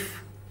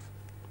 if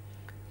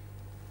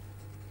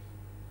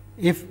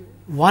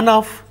one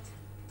of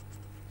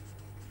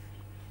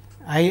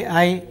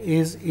I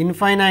is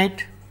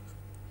infinite,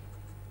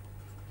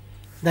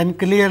 then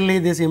clearly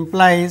this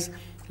implies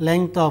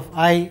length of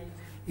I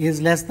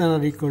is less than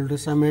or equal to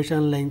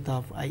summation length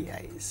of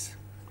i's.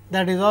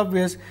 That is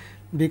obvious,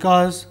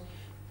 because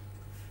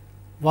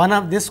one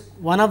of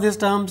these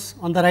terms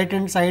on the right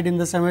hand side in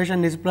the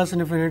summation is plus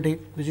infinity,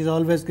 which is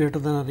always greater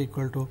than or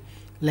equal to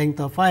length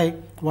of I,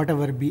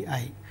 whatever be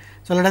I.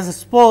 So, let us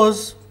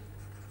suppose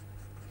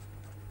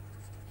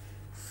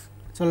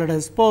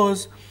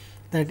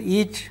that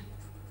each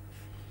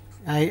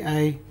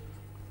I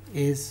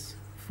is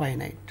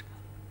finite,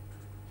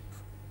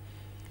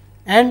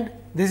 and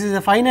this is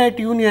a finite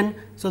union.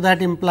 So,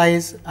 that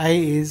implies I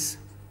is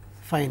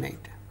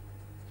finite.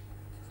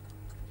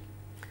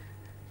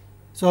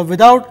 So,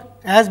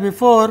 as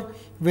before,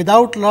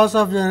 without loss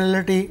of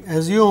generality,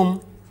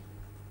 assume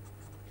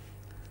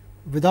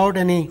without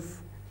any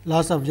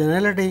loss of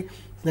generality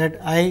that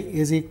I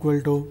is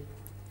equal to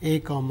A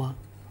comma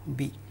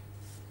B.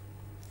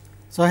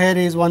 So, here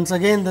is once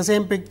again the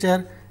same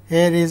picture,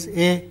 here is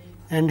A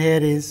and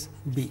here is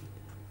B.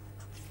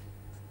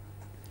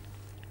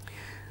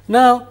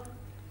 Now,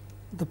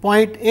 the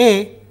point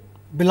A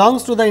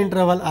belongs to the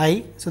interval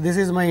I. So, this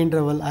is my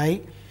interval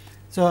I.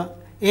 So,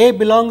 A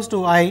belongs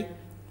to I,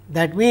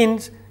 that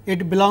means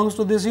it belongs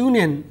to this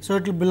union. So,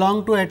 it will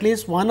belong to at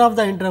least one of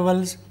the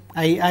intervals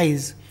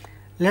i's.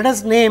 Let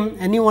us name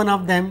any one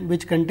of them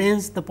which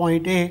contains the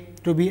point A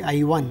to be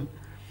I 1,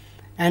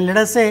 and let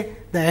us say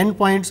the end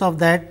points of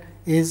that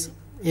is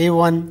A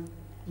 1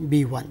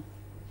 B 1.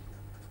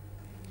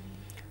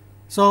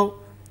 So,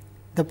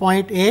 the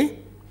point A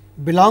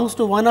belongs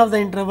to one of the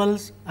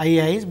intervals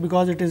i's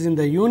because it is in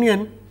the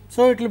union.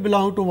 So, it will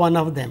belong to one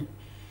of them,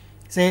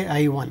 say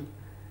I 1,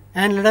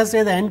 and let us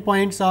say the end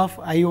points of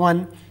I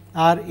 1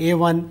 are A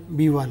 1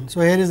 B 1.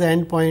 So, here is the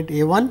end point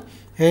A 1,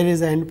 here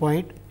is the end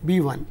point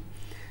B 1.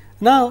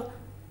 Now,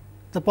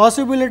 the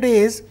possibility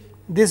is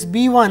this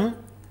B 1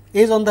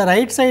 is on the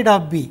right side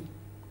of B,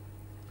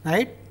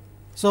 right.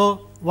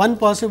 So, one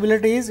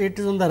possibility is it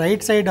is on the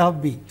right side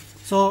of B.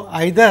 So,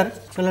 either,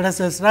 so let us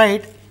just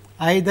write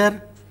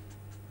either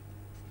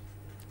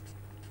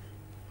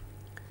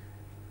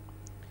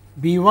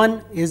B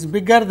 1 is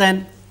bigger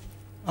than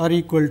or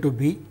equal to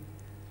B.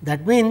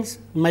 That means,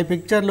 my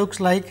picture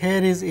looks like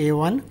here is A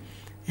 1,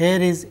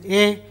 here is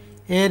A,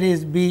 here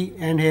is B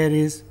and here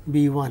is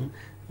B 1.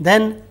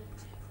 Then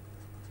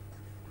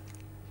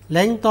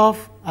length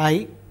of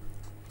I,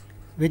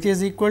 which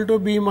is equal to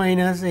B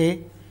minus A,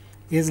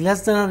 is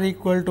less than or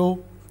equal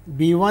to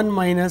B 1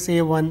 minus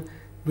A 1,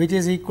 which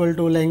is equal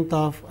to length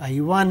of I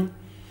 1,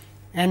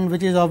 and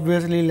which is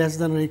obviously less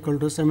than or equal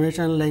to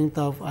summation length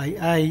of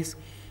i's,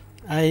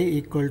 I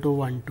equal to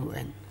 1 to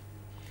n.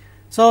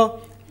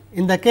 So,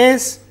 in the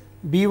case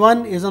B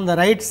 1 is on the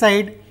right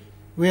side,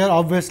 we are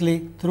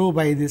obviously through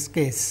by this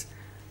case.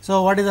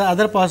 So, what is the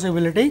other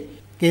possibility?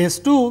 Case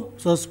 2.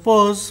 So,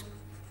 suppose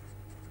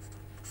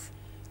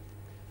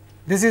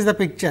this is the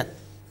picture.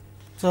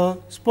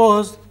 So,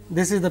 suppose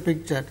this is the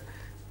picture,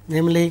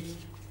 namely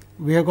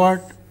we have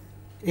got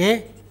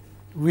A,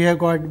 we have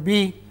got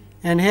B,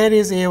 and here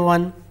is A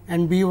 1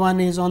 and B 1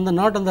 is on the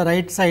not on the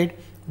right side,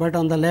 but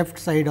on the left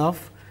side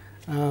of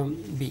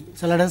B.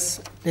 So, let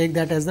us take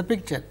that as the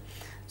picture.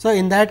 So,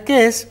 in that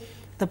case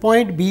the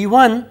point B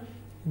 1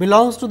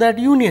 belongs to that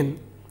union.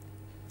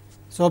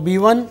 So, B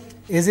 1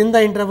 is in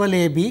the interval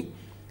A B.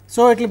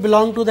 So, it will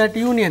belong to that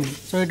union.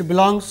 So, it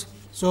belongs.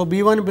 So,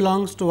 B 1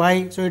 belongs to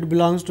I. So, it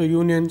belongs to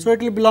union. So,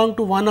 it will belong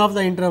to one of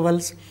the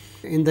intervals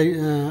in the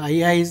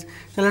II's.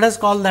 So, let us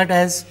call that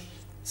as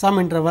some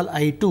interval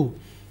I 2.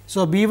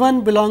 So, B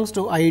 1 belongs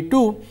to I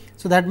 2.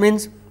 So, that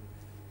means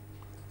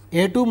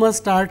A 2 must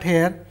start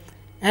here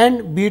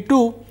and B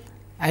 2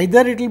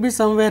 either it will be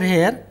somewhere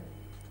here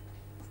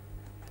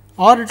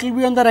or it will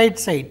be on the right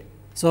side.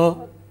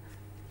 So,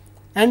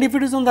 and if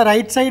it is on the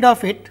right side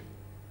of it,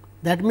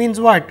 that means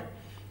what?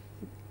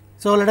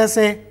 So, let us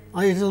say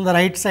it is on the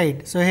right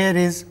side. So, here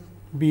is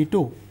B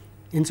 2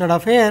 instead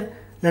of here,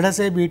 let us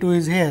say B 2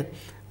 is here.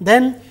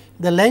 Then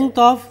the length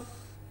of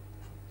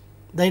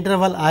the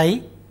interval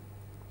I.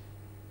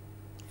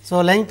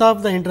 So, length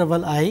of the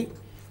interval I,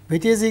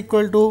 which is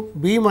equal to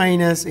B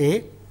minus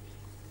A,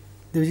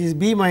 which is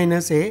B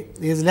minus A,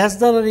 is less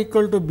than or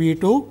equal to B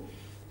 2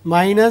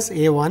 minus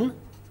A 1,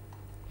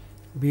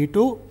 B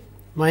 2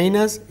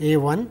 minus A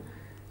 1,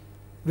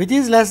 which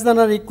is less than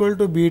or equal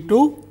to B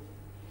 2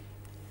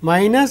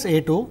 minus A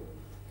 2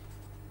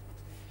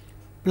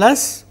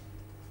 plus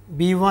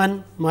B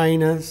 1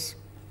 minus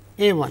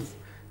A 1.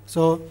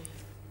 So,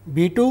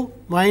 B 2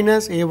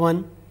 minus A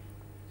 1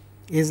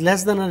 is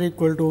less than or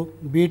equal to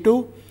B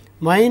 2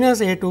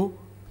 minus A 2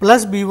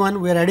 plus B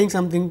 1, we are adding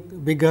something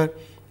bigger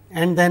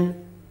and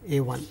then A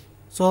 1.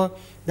 So,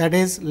 that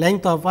is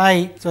length of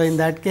I. So, in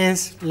that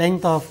case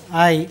length of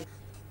I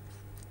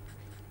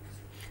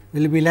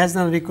will be less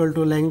than or equal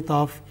to length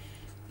of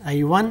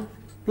I 1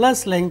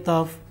 plus length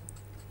of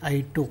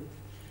I 2,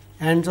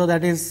 and so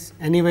that is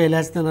anyway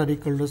less than or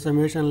equal to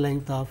summation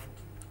length of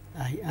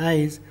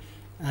i's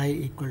I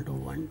equal to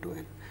 1 to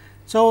n.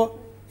 So,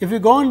 if you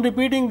go on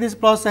repeating this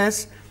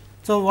process,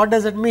 so what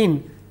does it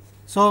mean?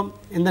 So,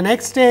 in the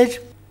next stage,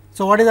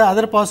 so what is the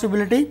other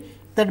possibility?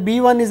 That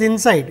B 1 is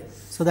inside.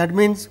 So, that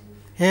means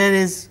here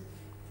is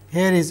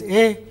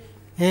A,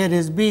 here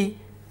is B.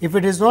 If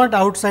it is not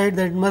outside,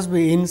 that it must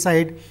be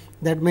inside.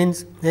 That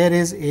means here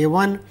is A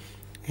 1,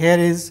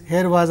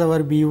 here was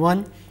our B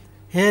 1,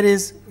 here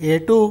is A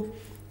 2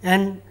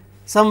 and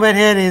somewhere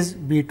here is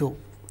B 2.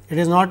 It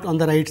is not on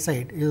the right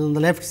side, it is on the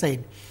left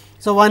side.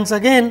 So, once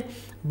again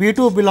B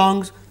 2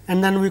 belongs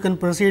and then we can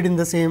proceed in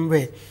the same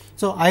way.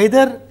 So,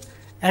 either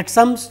at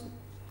some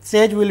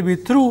stage we will be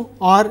through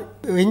or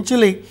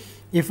eventually,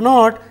 if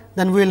not,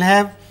 then we will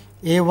have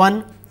A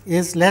 1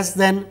 is less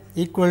than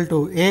equal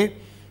to A,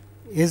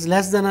 is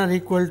less than or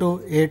equal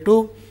to A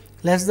 2,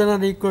 less than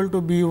or equal to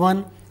B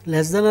 1,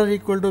 less than or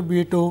equal to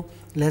B 2,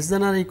 less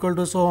than or equal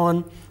to so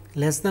on,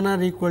 less than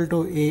or equal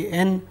to A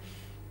n,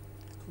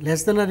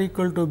 less than or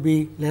equal to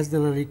B, less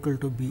than or equal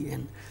to B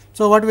n.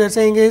 So, what we are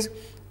saying is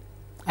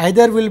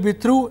either we will be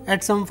through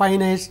at some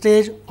finite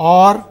stage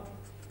or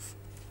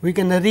we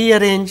can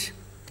rearrange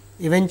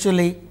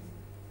eventually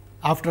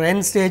after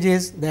n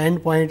stages the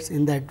end points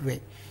in that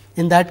way.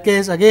 In that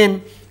case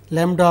again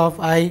lambda of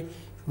I,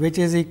 which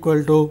is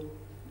equal to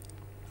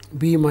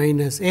B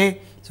minus A.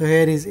 So,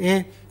 here is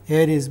A,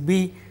 here is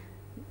B,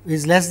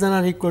 is less than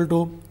or equal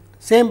to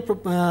same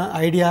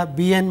idea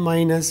B n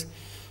minus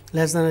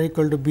less than or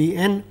equal to B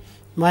n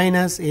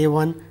minus A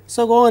 1.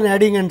 So, go on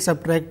adding and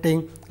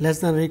subtracting less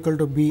than or equal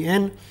to B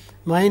n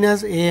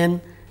minus A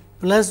n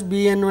plus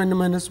B n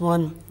minus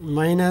 1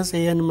 minus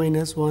A n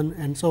minus 1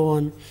 and so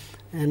on,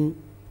 and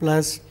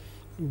plus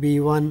B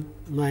 1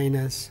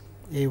 minus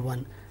A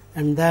 1,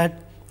 and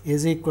that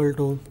is equal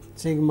to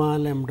sigma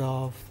lambda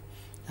of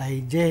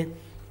I j,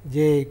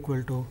 j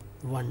equal to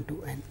 1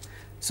 to n.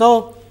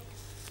 So,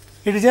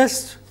 it is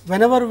just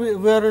whenever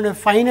we are in a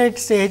finite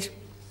stage,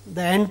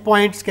 the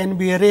endpoints can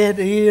be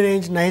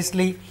rearranged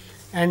nicely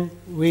and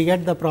we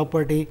get the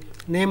property,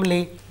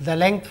 namely the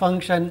length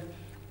function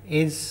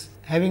is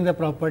having the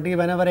property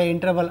whenever a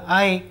interval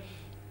I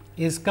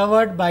is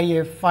covered by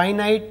a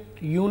finite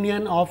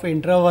union of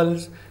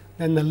intervals,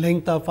 then the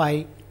length of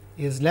I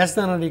is less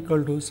than or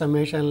equal to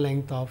summation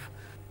length of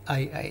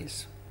I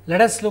i's.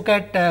 Let us look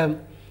at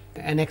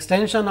an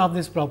extension of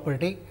this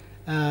property,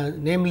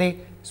 namely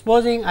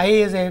supposing I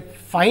is a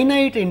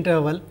finite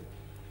interval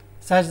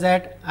such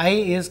that I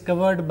is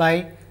covered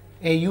by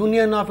a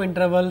union of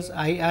intervals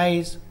I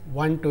is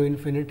 1 to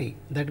infinity.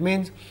 That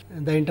means,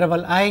 the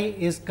interval I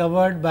is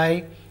covered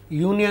by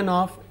union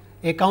of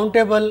a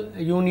countable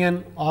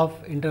union of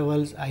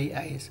intervals I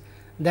i's.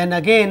 Then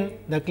again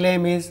the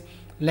claim is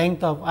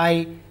length of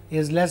I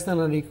is less than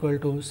or equal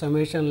to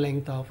summation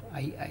length of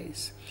I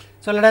i's.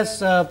 So, let us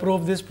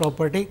prove this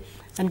property,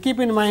 and keep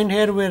in mind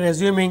here we are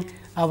assuming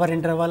our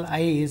interval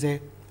I is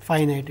a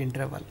finite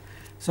interval.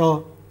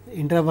 So,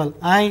 interval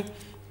I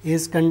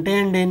is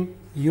contained in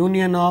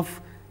union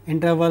of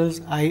intervals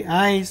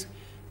i's,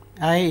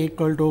 I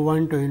equal to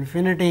 1 to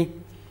infinity.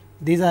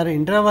 These are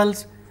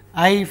intervals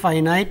I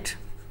finite.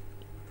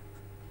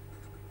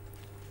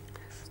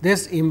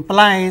 This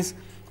implies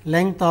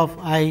length of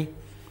I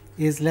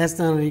is less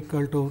than or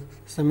equal to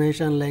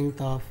summation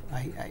length of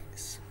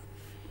i's,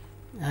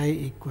 I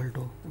equal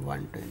to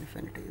 1 to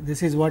infinity.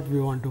 This is what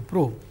we want to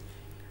prove.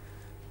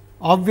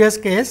 Obvious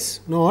case,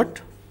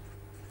 note,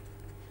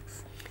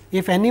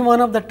 if any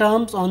one of the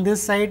terms on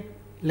this side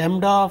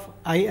lambda of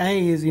I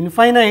is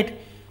infinite,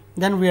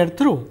 then we are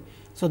through.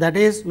 So, that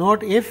is,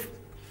 note, if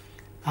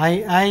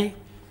I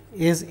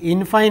is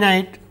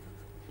infinite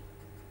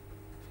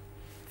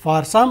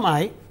for some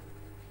I,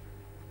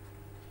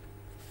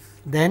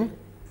 then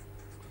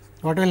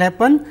what will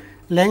happen?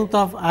 Length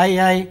of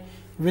I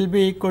will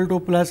be equal to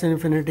plus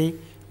infinity,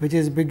 which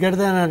is bigger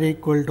than or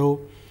equal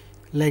to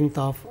length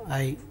of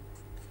I,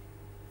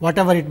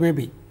 whatever it may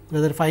be,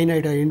 whether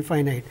finite or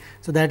infinite.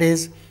 So, that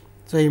is,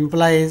 so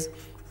implies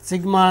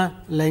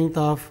sigma length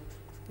of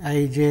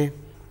I j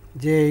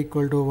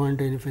equal to 1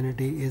 to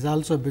infinity is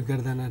also bigger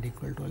than or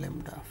equal to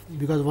lambda,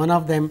 because one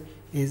of them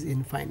is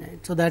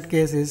infinite. So, that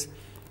case is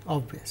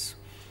obvious.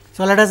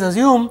 So, let us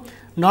assume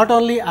not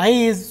only I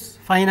is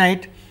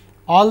finite,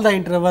 all the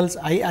intervals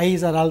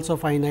i's are also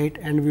finite,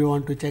 and we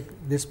want to check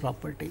this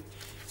property.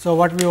 So,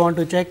 what we want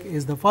to check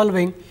is the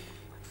following: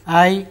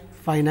 I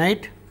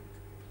finite,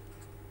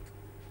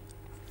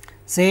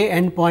 say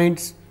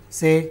endpoints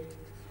say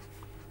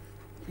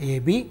a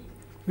b.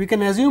 We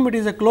can assume it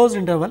is a closed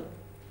interval,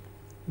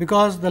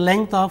 because the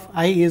length of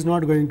I is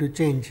not going to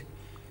change.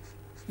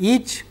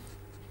 Each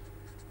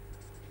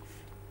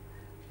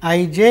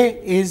I j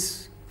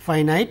is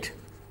finite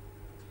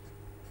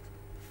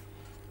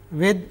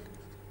with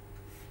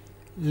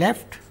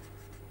left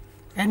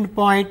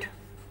endpoint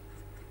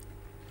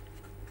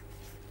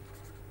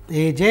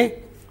a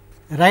j,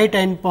 right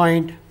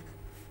endpoint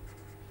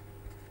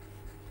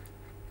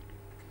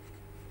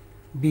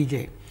b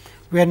j.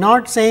 We are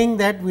not saying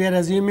that we are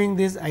assuming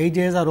these I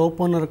j's are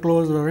open or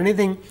closed or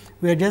anything.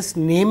 We are just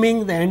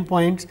naming the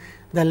endpoints,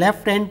 the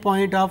left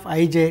endpoint of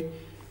I j.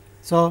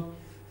 So,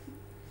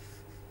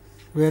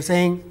 we are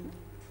saying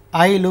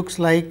I looks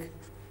like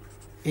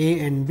a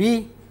and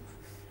b,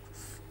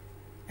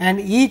 and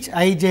each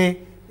I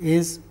j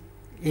is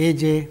a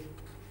j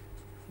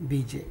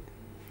b j.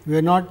 We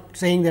are not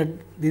saying that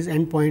these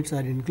endpoints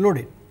are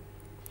included,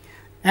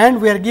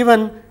 and we are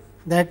given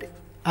that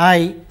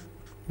I,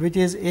 which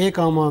is a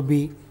comma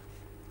b,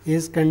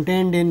 is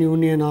contained in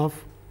union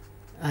of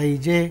I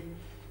j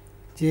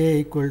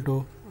equal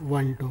to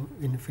 1 to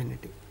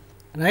infinity,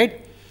 right.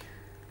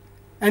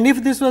 And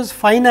if this was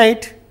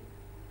finite,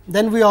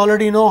 then we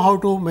already know how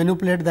to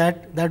manipulate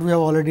that we have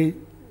already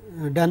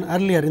done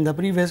earlier in the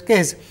previous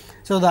case.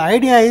 So, the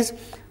idea is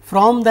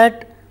from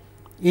that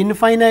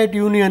infinite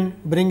union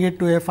bring it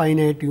to a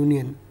finite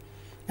union,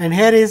 and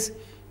here is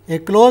a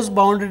closed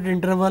bounded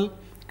interval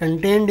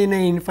contained in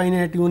a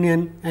infinite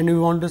union, and we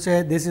want to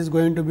say this is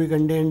going to be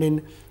contained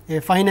in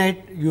a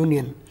finite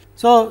union.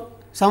 So,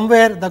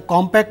 somewhere the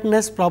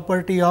compactness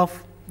property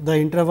of the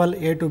interval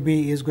a to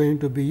b is going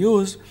to be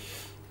used.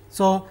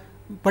 So,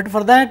 but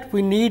for that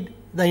we need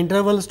the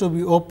intervals to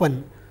be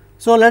open.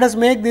 So, let us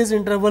make these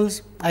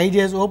intervals I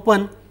j's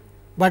open,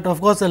 but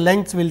of course, the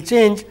lengths will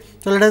change.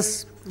 So,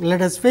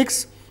 let us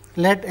fix,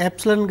 let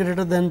epsilon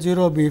greater than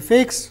 0 be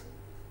fixed,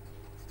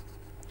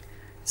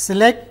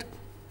 select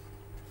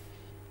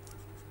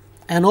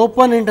an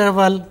open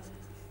interval,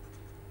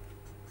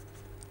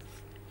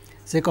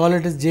 say call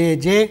it as j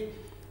j,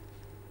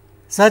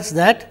 such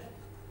that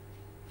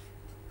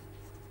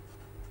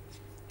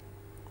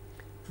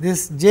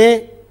this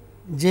j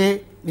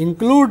j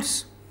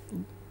includes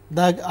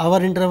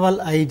our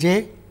interval I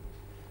j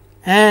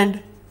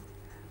and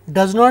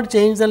does not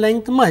change the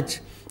length much.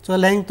 So,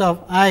 length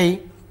of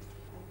I,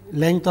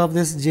 length of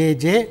this j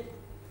j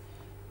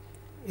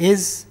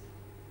is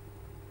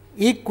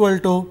equal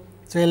to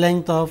say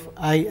length of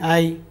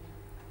I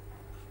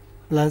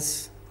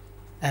plus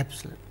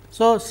epsilon.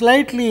 So,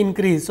 slightly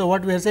increase. So,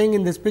 what we are saying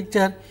in this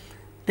picture,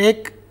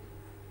 take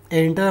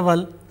a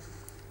interval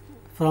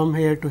from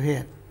here to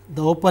here,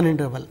 the open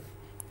interval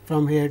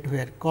from here to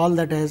here, call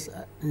that as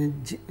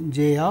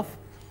j of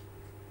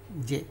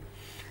j.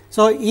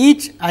 So,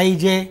 each I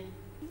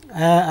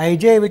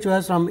j which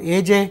was from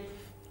a j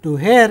to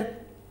here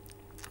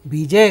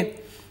b j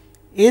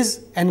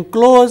is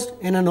enclosed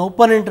in an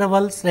open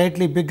interval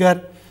slightly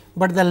bigger,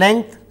 but the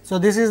length. So,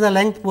 this is the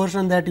length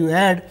portion that you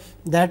add,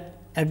 that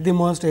at the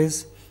most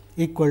is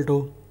equal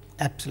to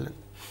epsilon.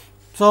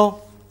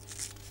 So,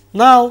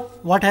 now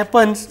what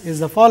happens is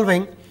the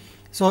following.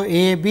 So,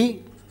 a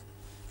b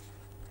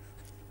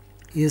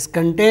is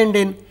contained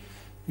in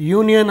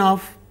union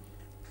of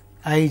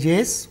I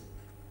j's,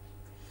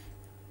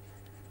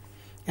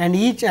 and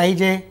each I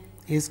j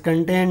is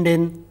contained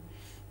in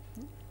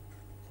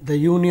the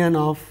union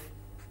of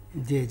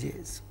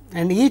jj's,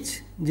 and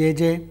each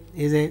jj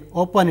is a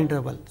open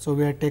interval. So,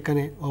 we have taken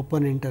a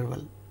open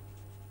interval.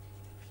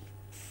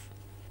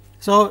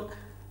 So,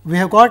 we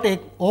have got a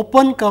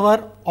open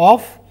cover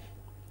of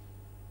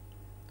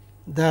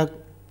the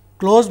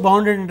closed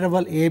bounded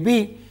interval a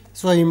b.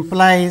 So,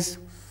 implies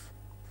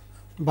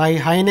by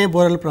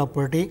Heine-Borel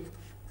property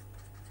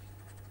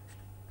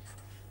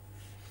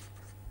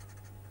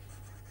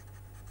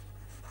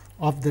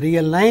of the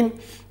real line,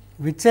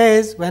 which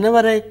says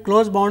whenever a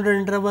closed bounded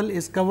interval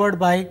is covered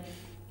by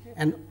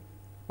an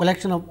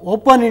collection of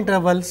open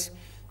intervals,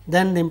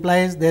 then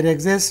implies there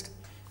exists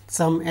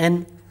some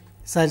n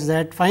such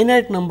that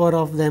finite number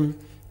of them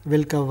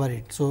will cover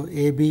it. So,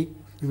 a b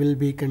will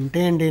be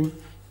contained in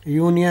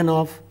union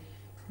of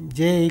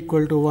j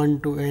equal to 1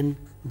 to n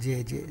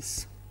j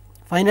j's.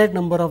 Finite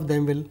number of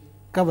them will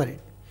cover it.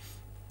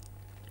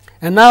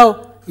 And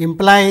now,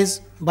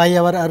 implies by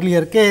our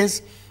earlier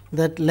case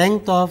that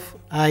length of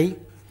I.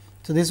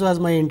 So, this was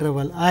my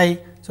interval I.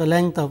 So,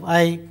 length of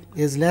I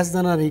is less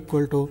than or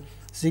equal to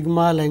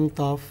sigma length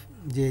of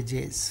j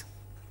j's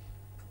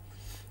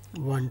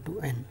 1 to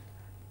n.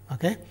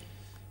 Okay.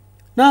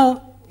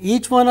 Now,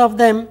 each one of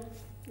them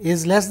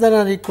is less than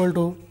or equal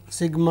to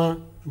sigma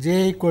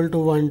j equal to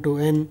 1 to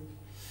n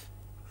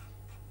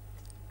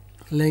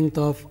length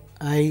of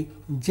I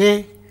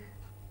j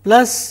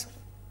plus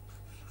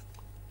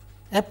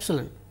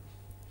epsilon.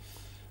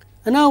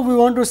 And now, we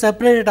want to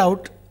separate it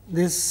out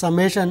this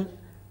summation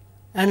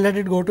and let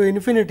it go to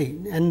infinity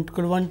and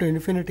could 1 to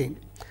infinity.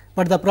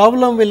 But the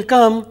problem will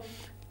come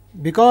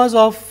because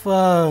of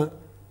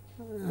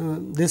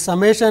this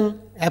summation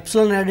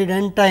epsilon added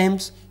n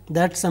times,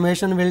 that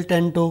summation will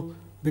tend to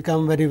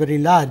become very, very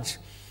large.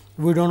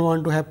 We do not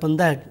want to happen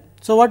that.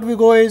 So, what we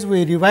go is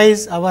we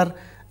revise our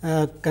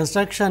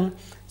construction.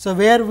 So,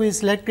 where we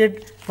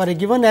selected for a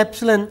given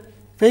epsilon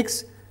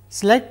fix,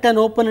 select an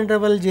open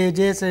interval j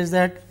j such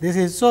that this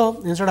is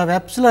so, instead of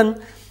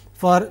epsilon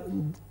for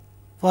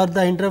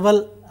the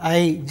interval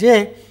I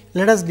j,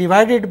 let us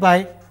divide it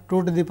by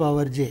 2 to the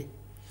power j.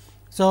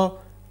 So,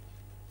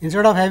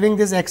 instead of having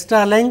this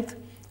extra length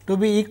to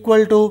be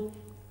equal to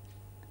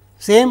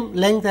same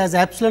length as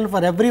epsilon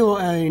for every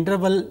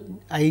interval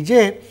I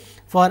j,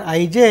 for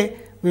I j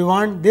we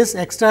want this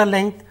extra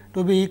length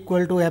to be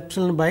equal to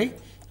epsilon by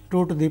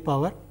 2 to the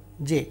power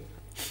j.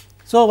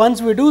 So,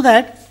 once we do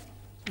that,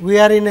 we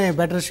are in a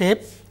better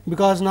shape,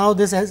 because now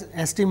this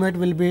estimate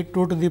will be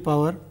 2 to the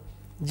power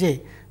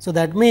j. So,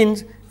 that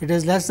means it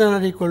is less than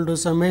or equal to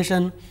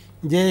summation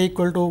j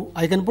equal to,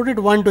 I can put it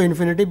 1 to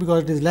infinity,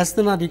 because it is less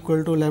than or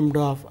equal to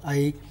lambda of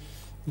I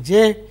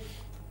j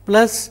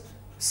plus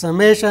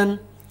summation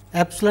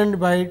epsilon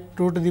by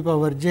 2 to the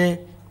power j,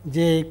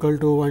 j equal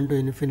to 1 to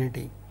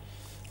infinity.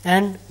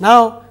 And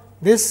now,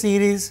 this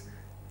series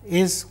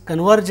is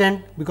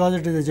convergent, because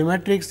it is a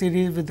geometric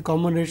series with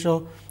common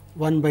ratio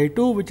 1 by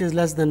 2, which is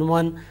less than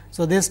 1.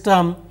 So, this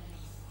term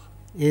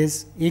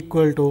is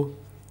equal to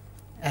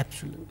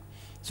epsilon.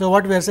 So,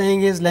 what we are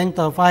saying is length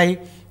of I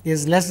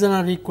is less than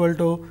or equal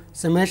to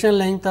summation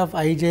length of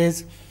I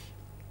j's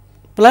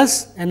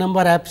plus a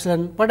number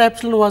epsilon, but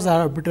epsilon was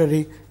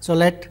arbitrary. So,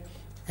 let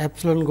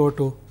epsilon go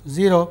to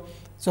 0.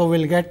 So, we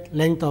will get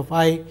length of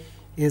I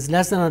is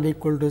less than or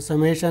equal to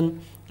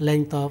summation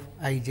length of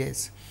I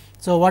j's.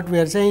 So, what we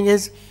are saying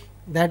is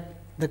that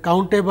the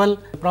countable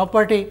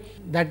property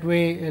that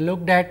we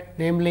looked at,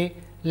 namely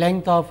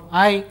length of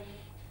I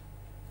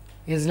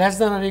is less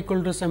than or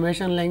equal to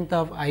summation length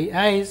of I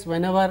i's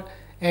whenever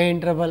a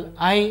interval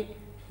I,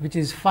 which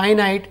is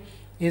finite,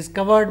 is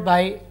covered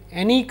by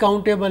any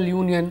countable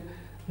union,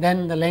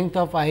 then the length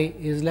of I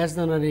is less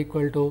than or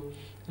equal to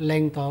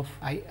length of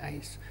I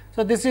i's.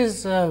 So, this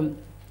is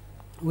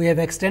we have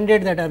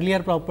extended that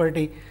earlier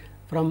property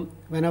from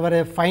whenever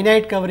a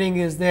finite covering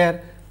is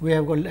there, we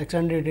have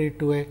extended it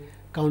to a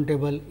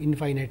countable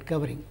infinite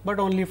covering, but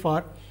only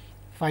for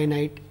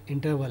finite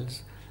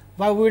intervals.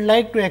 But we would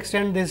like to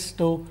extend this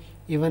to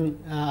even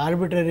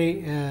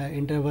arbitrary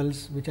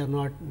intervals which are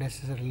not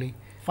necessarily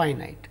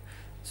finite.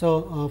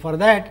 So, for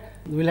that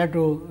we will have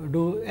to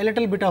do a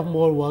little bit of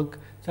more work.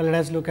 So, let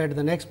us look at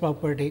the next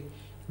property,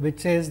 which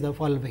says the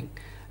following.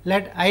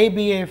 Let I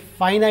be a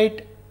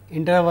finite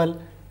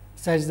interval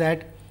such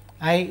that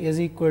I is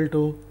equal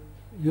to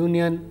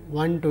union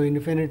 1 to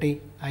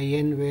infinity I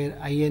n, where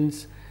I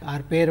n's are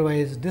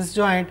pairwise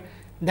disjoint,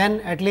 then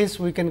at least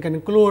we can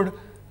conclude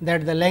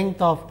that the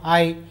length of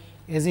I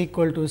is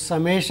equal to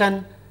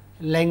summation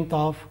length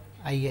of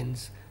I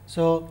n's.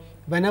 So,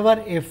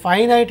 whenever a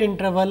finite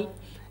interval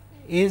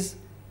is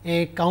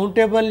a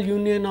countable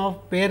union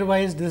of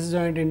pairwise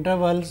disjoint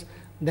intervals,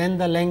 then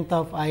the length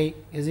of I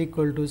is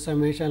equal to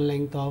summation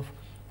length of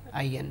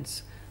I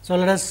n's. So,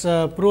 let us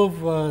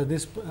prove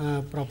this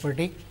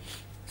property.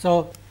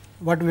 So,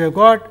 what we have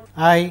got,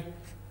 I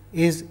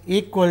is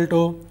equal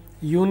to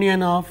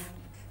union of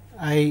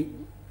I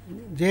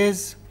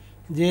j's,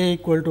 j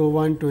equal to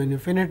 1 to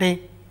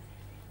infinity,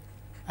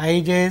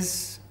 I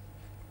j's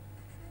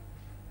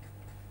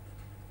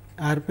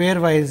are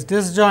pairwise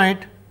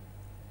disjoint,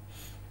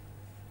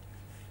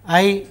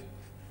 I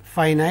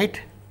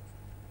finite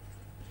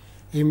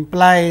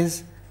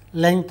implies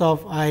length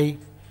of I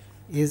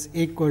is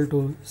equal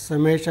to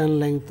summation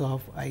length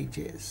of I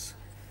j's.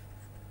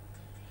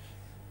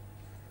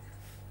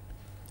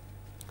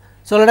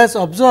 So, let us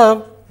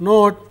observe,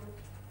 note,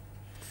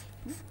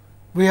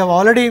 we have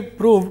already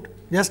proved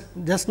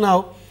just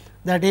now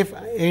that if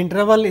a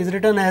interval is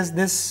written as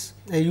this,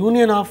 a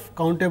union of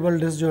countable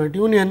disjoint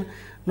union,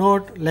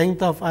 note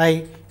length of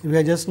I we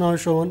have just now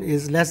shown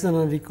is less than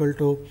or equal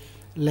to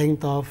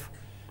length of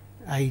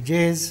I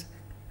j's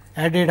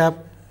added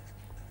up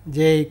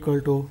j equal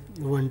to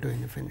 1 to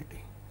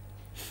infinity,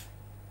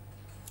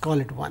 call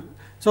it 1.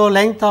 So,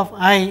 length of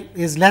I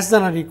is less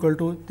than or equal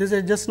to, this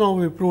is just now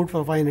we proved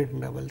for finite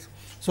intervals.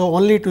 So,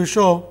 only to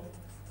show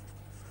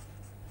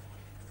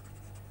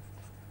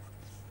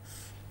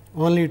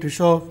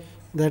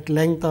that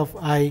length of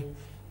I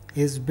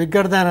is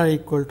bigger than or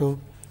equal to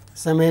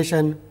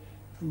summation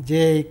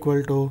j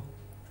equal to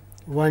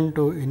 1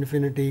 to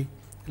infinity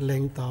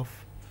length of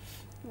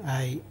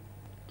I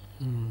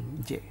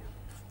j.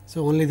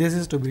 So, only this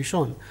is to be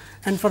shown,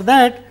 and for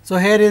that, so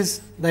here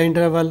is the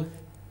interval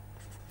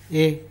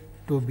a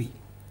to b.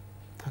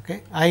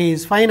 Okay. I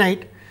is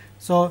finite.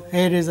 So,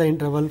 here is the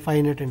interval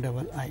finite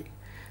interval I.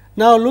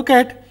 Now, look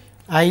at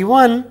I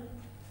 1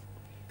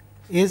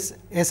 is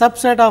a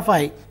subset of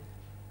I.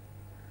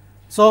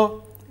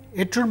 So,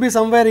 it should be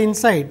somewhere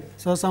inside.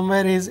 So,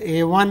 somewhere is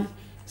A 1,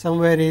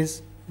 somewhere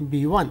is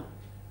B 1.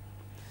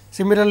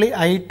 Similarly,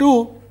 I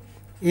 2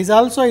 is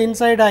also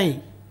inside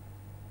I.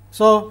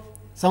 So,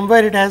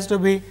 somewhere it has to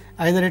be,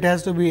 either it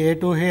has to be A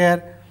 2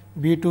 here,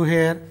 B 2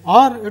 here,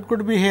 or it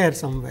could be here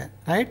somewhere,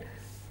 right,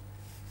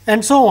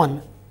 and so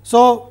on.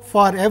 So,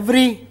 for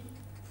every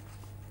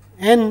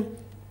n,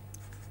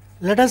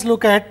 let us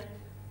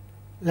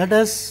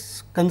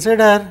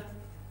consider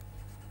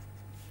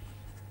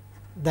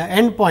the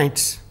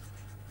endpoints,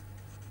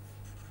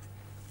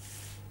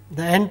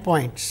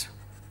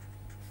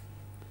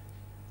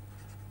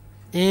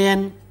 a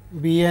n,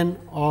 b n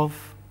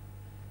of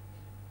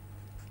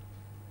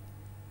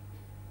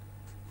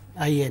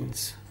I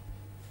n's.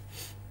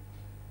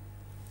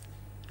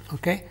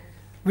 Okay.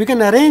 We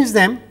can arrange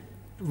them,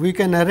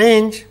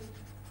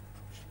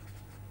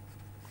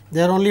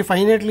 there are only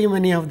finitely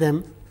many of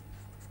them,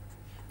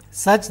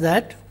 such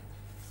that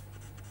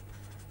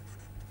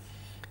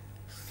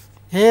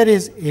here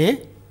is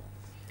A,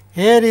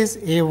 here is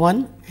A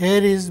 1,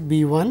 here is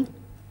B 1,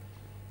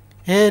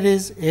 here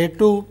is A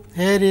 2,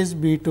 here is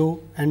B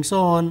 2, and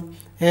so on,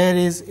 here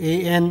is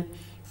A n,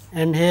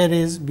 and here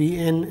is B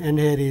n, and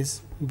here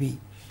is B.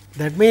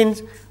 That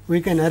means,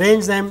 we can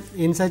arrange them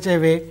in such a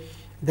way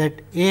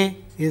that A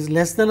is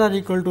less than or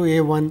equal to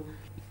A 1,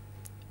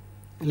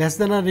 less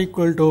than or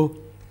equal to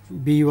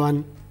B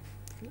 1,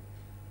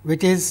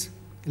 which is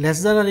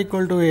less than or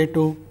equal to A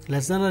 2,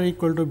 less than or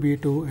equal to B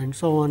 2, and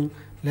so on,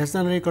 less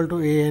than or equal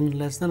to A n,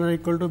 less than or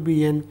equal to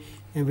B n,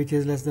 and which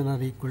is less than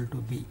or equal to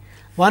B.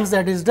 Once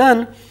that is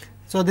done,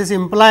 so this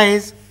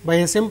implies by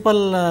a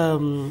simple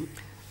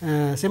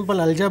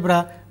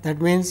algebra,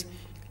 that means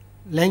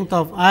length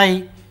of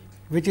I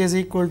which is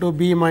equal to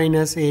B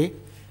minus A.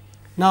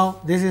 Now,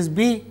 this is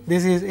B,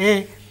 this is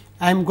A,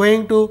 I am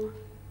going to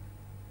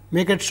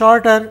make it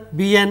shorter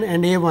B n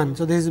and A 1.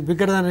 So, this is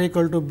bigger than or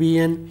equal to B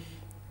n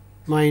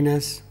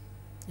minus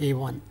A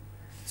 1.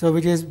 So,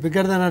 which is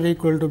bigger than or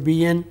equal to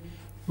B n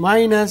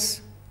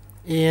minus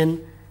A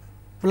n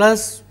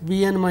plus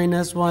B n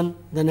minus 1,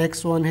 the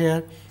next one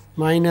here,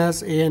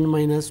 minus A n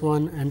minus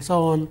 1, and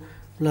so on,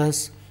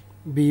 plus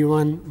B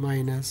 1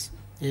 minus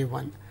A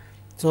 1.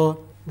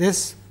 So,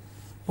 this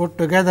put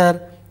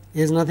together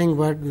is nothing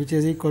but which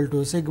is equal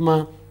to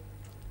sigma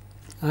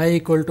I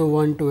equal to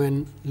 1 to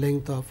n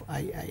length of I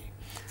I.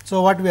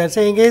 So, what we are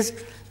saying is,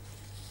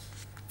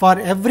 for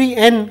every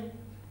n,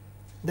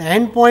 the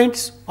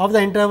endpoints of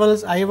the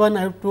intervals I 1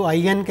 up to I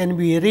n can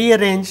be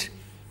rearranged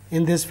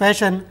in this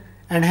fashion,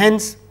 and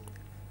hence,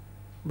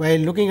 by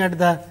looking at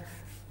the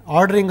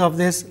ordering of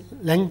this,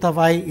 length of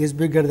I is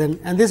bigger than,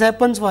 and this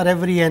happens for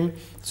every n.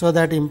 So,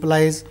 that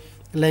implies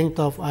length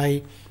of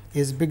I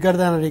is bigger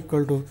than or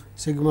equal to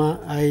sigma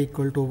I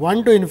equal to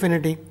 1 to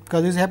infinity,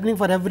 because this is happening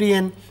for every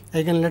n,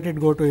 I can let it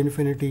go to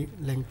infinity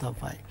length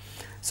of I.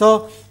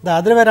 So, the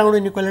other way around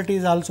inequality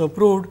is also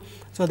proved.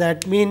 So,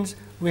 that means,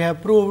 we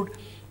have proved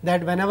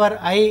that whenever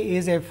I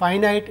is a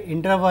finite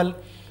interval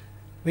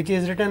which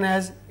is written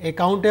as a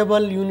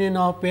countable union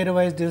of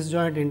pairwise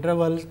disjoint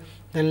intervals,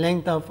 then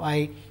length of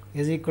I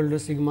is equal to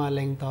sigma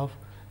length of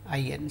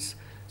I n's.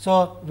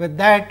 So, with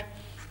that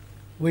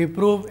we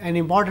prove an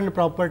important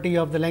property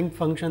of the length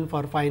function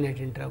for finite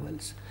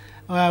intervals.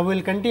 We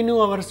will continue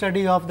our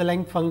study of the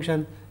length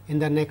function in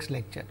the next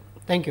lecture.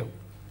 Thank you.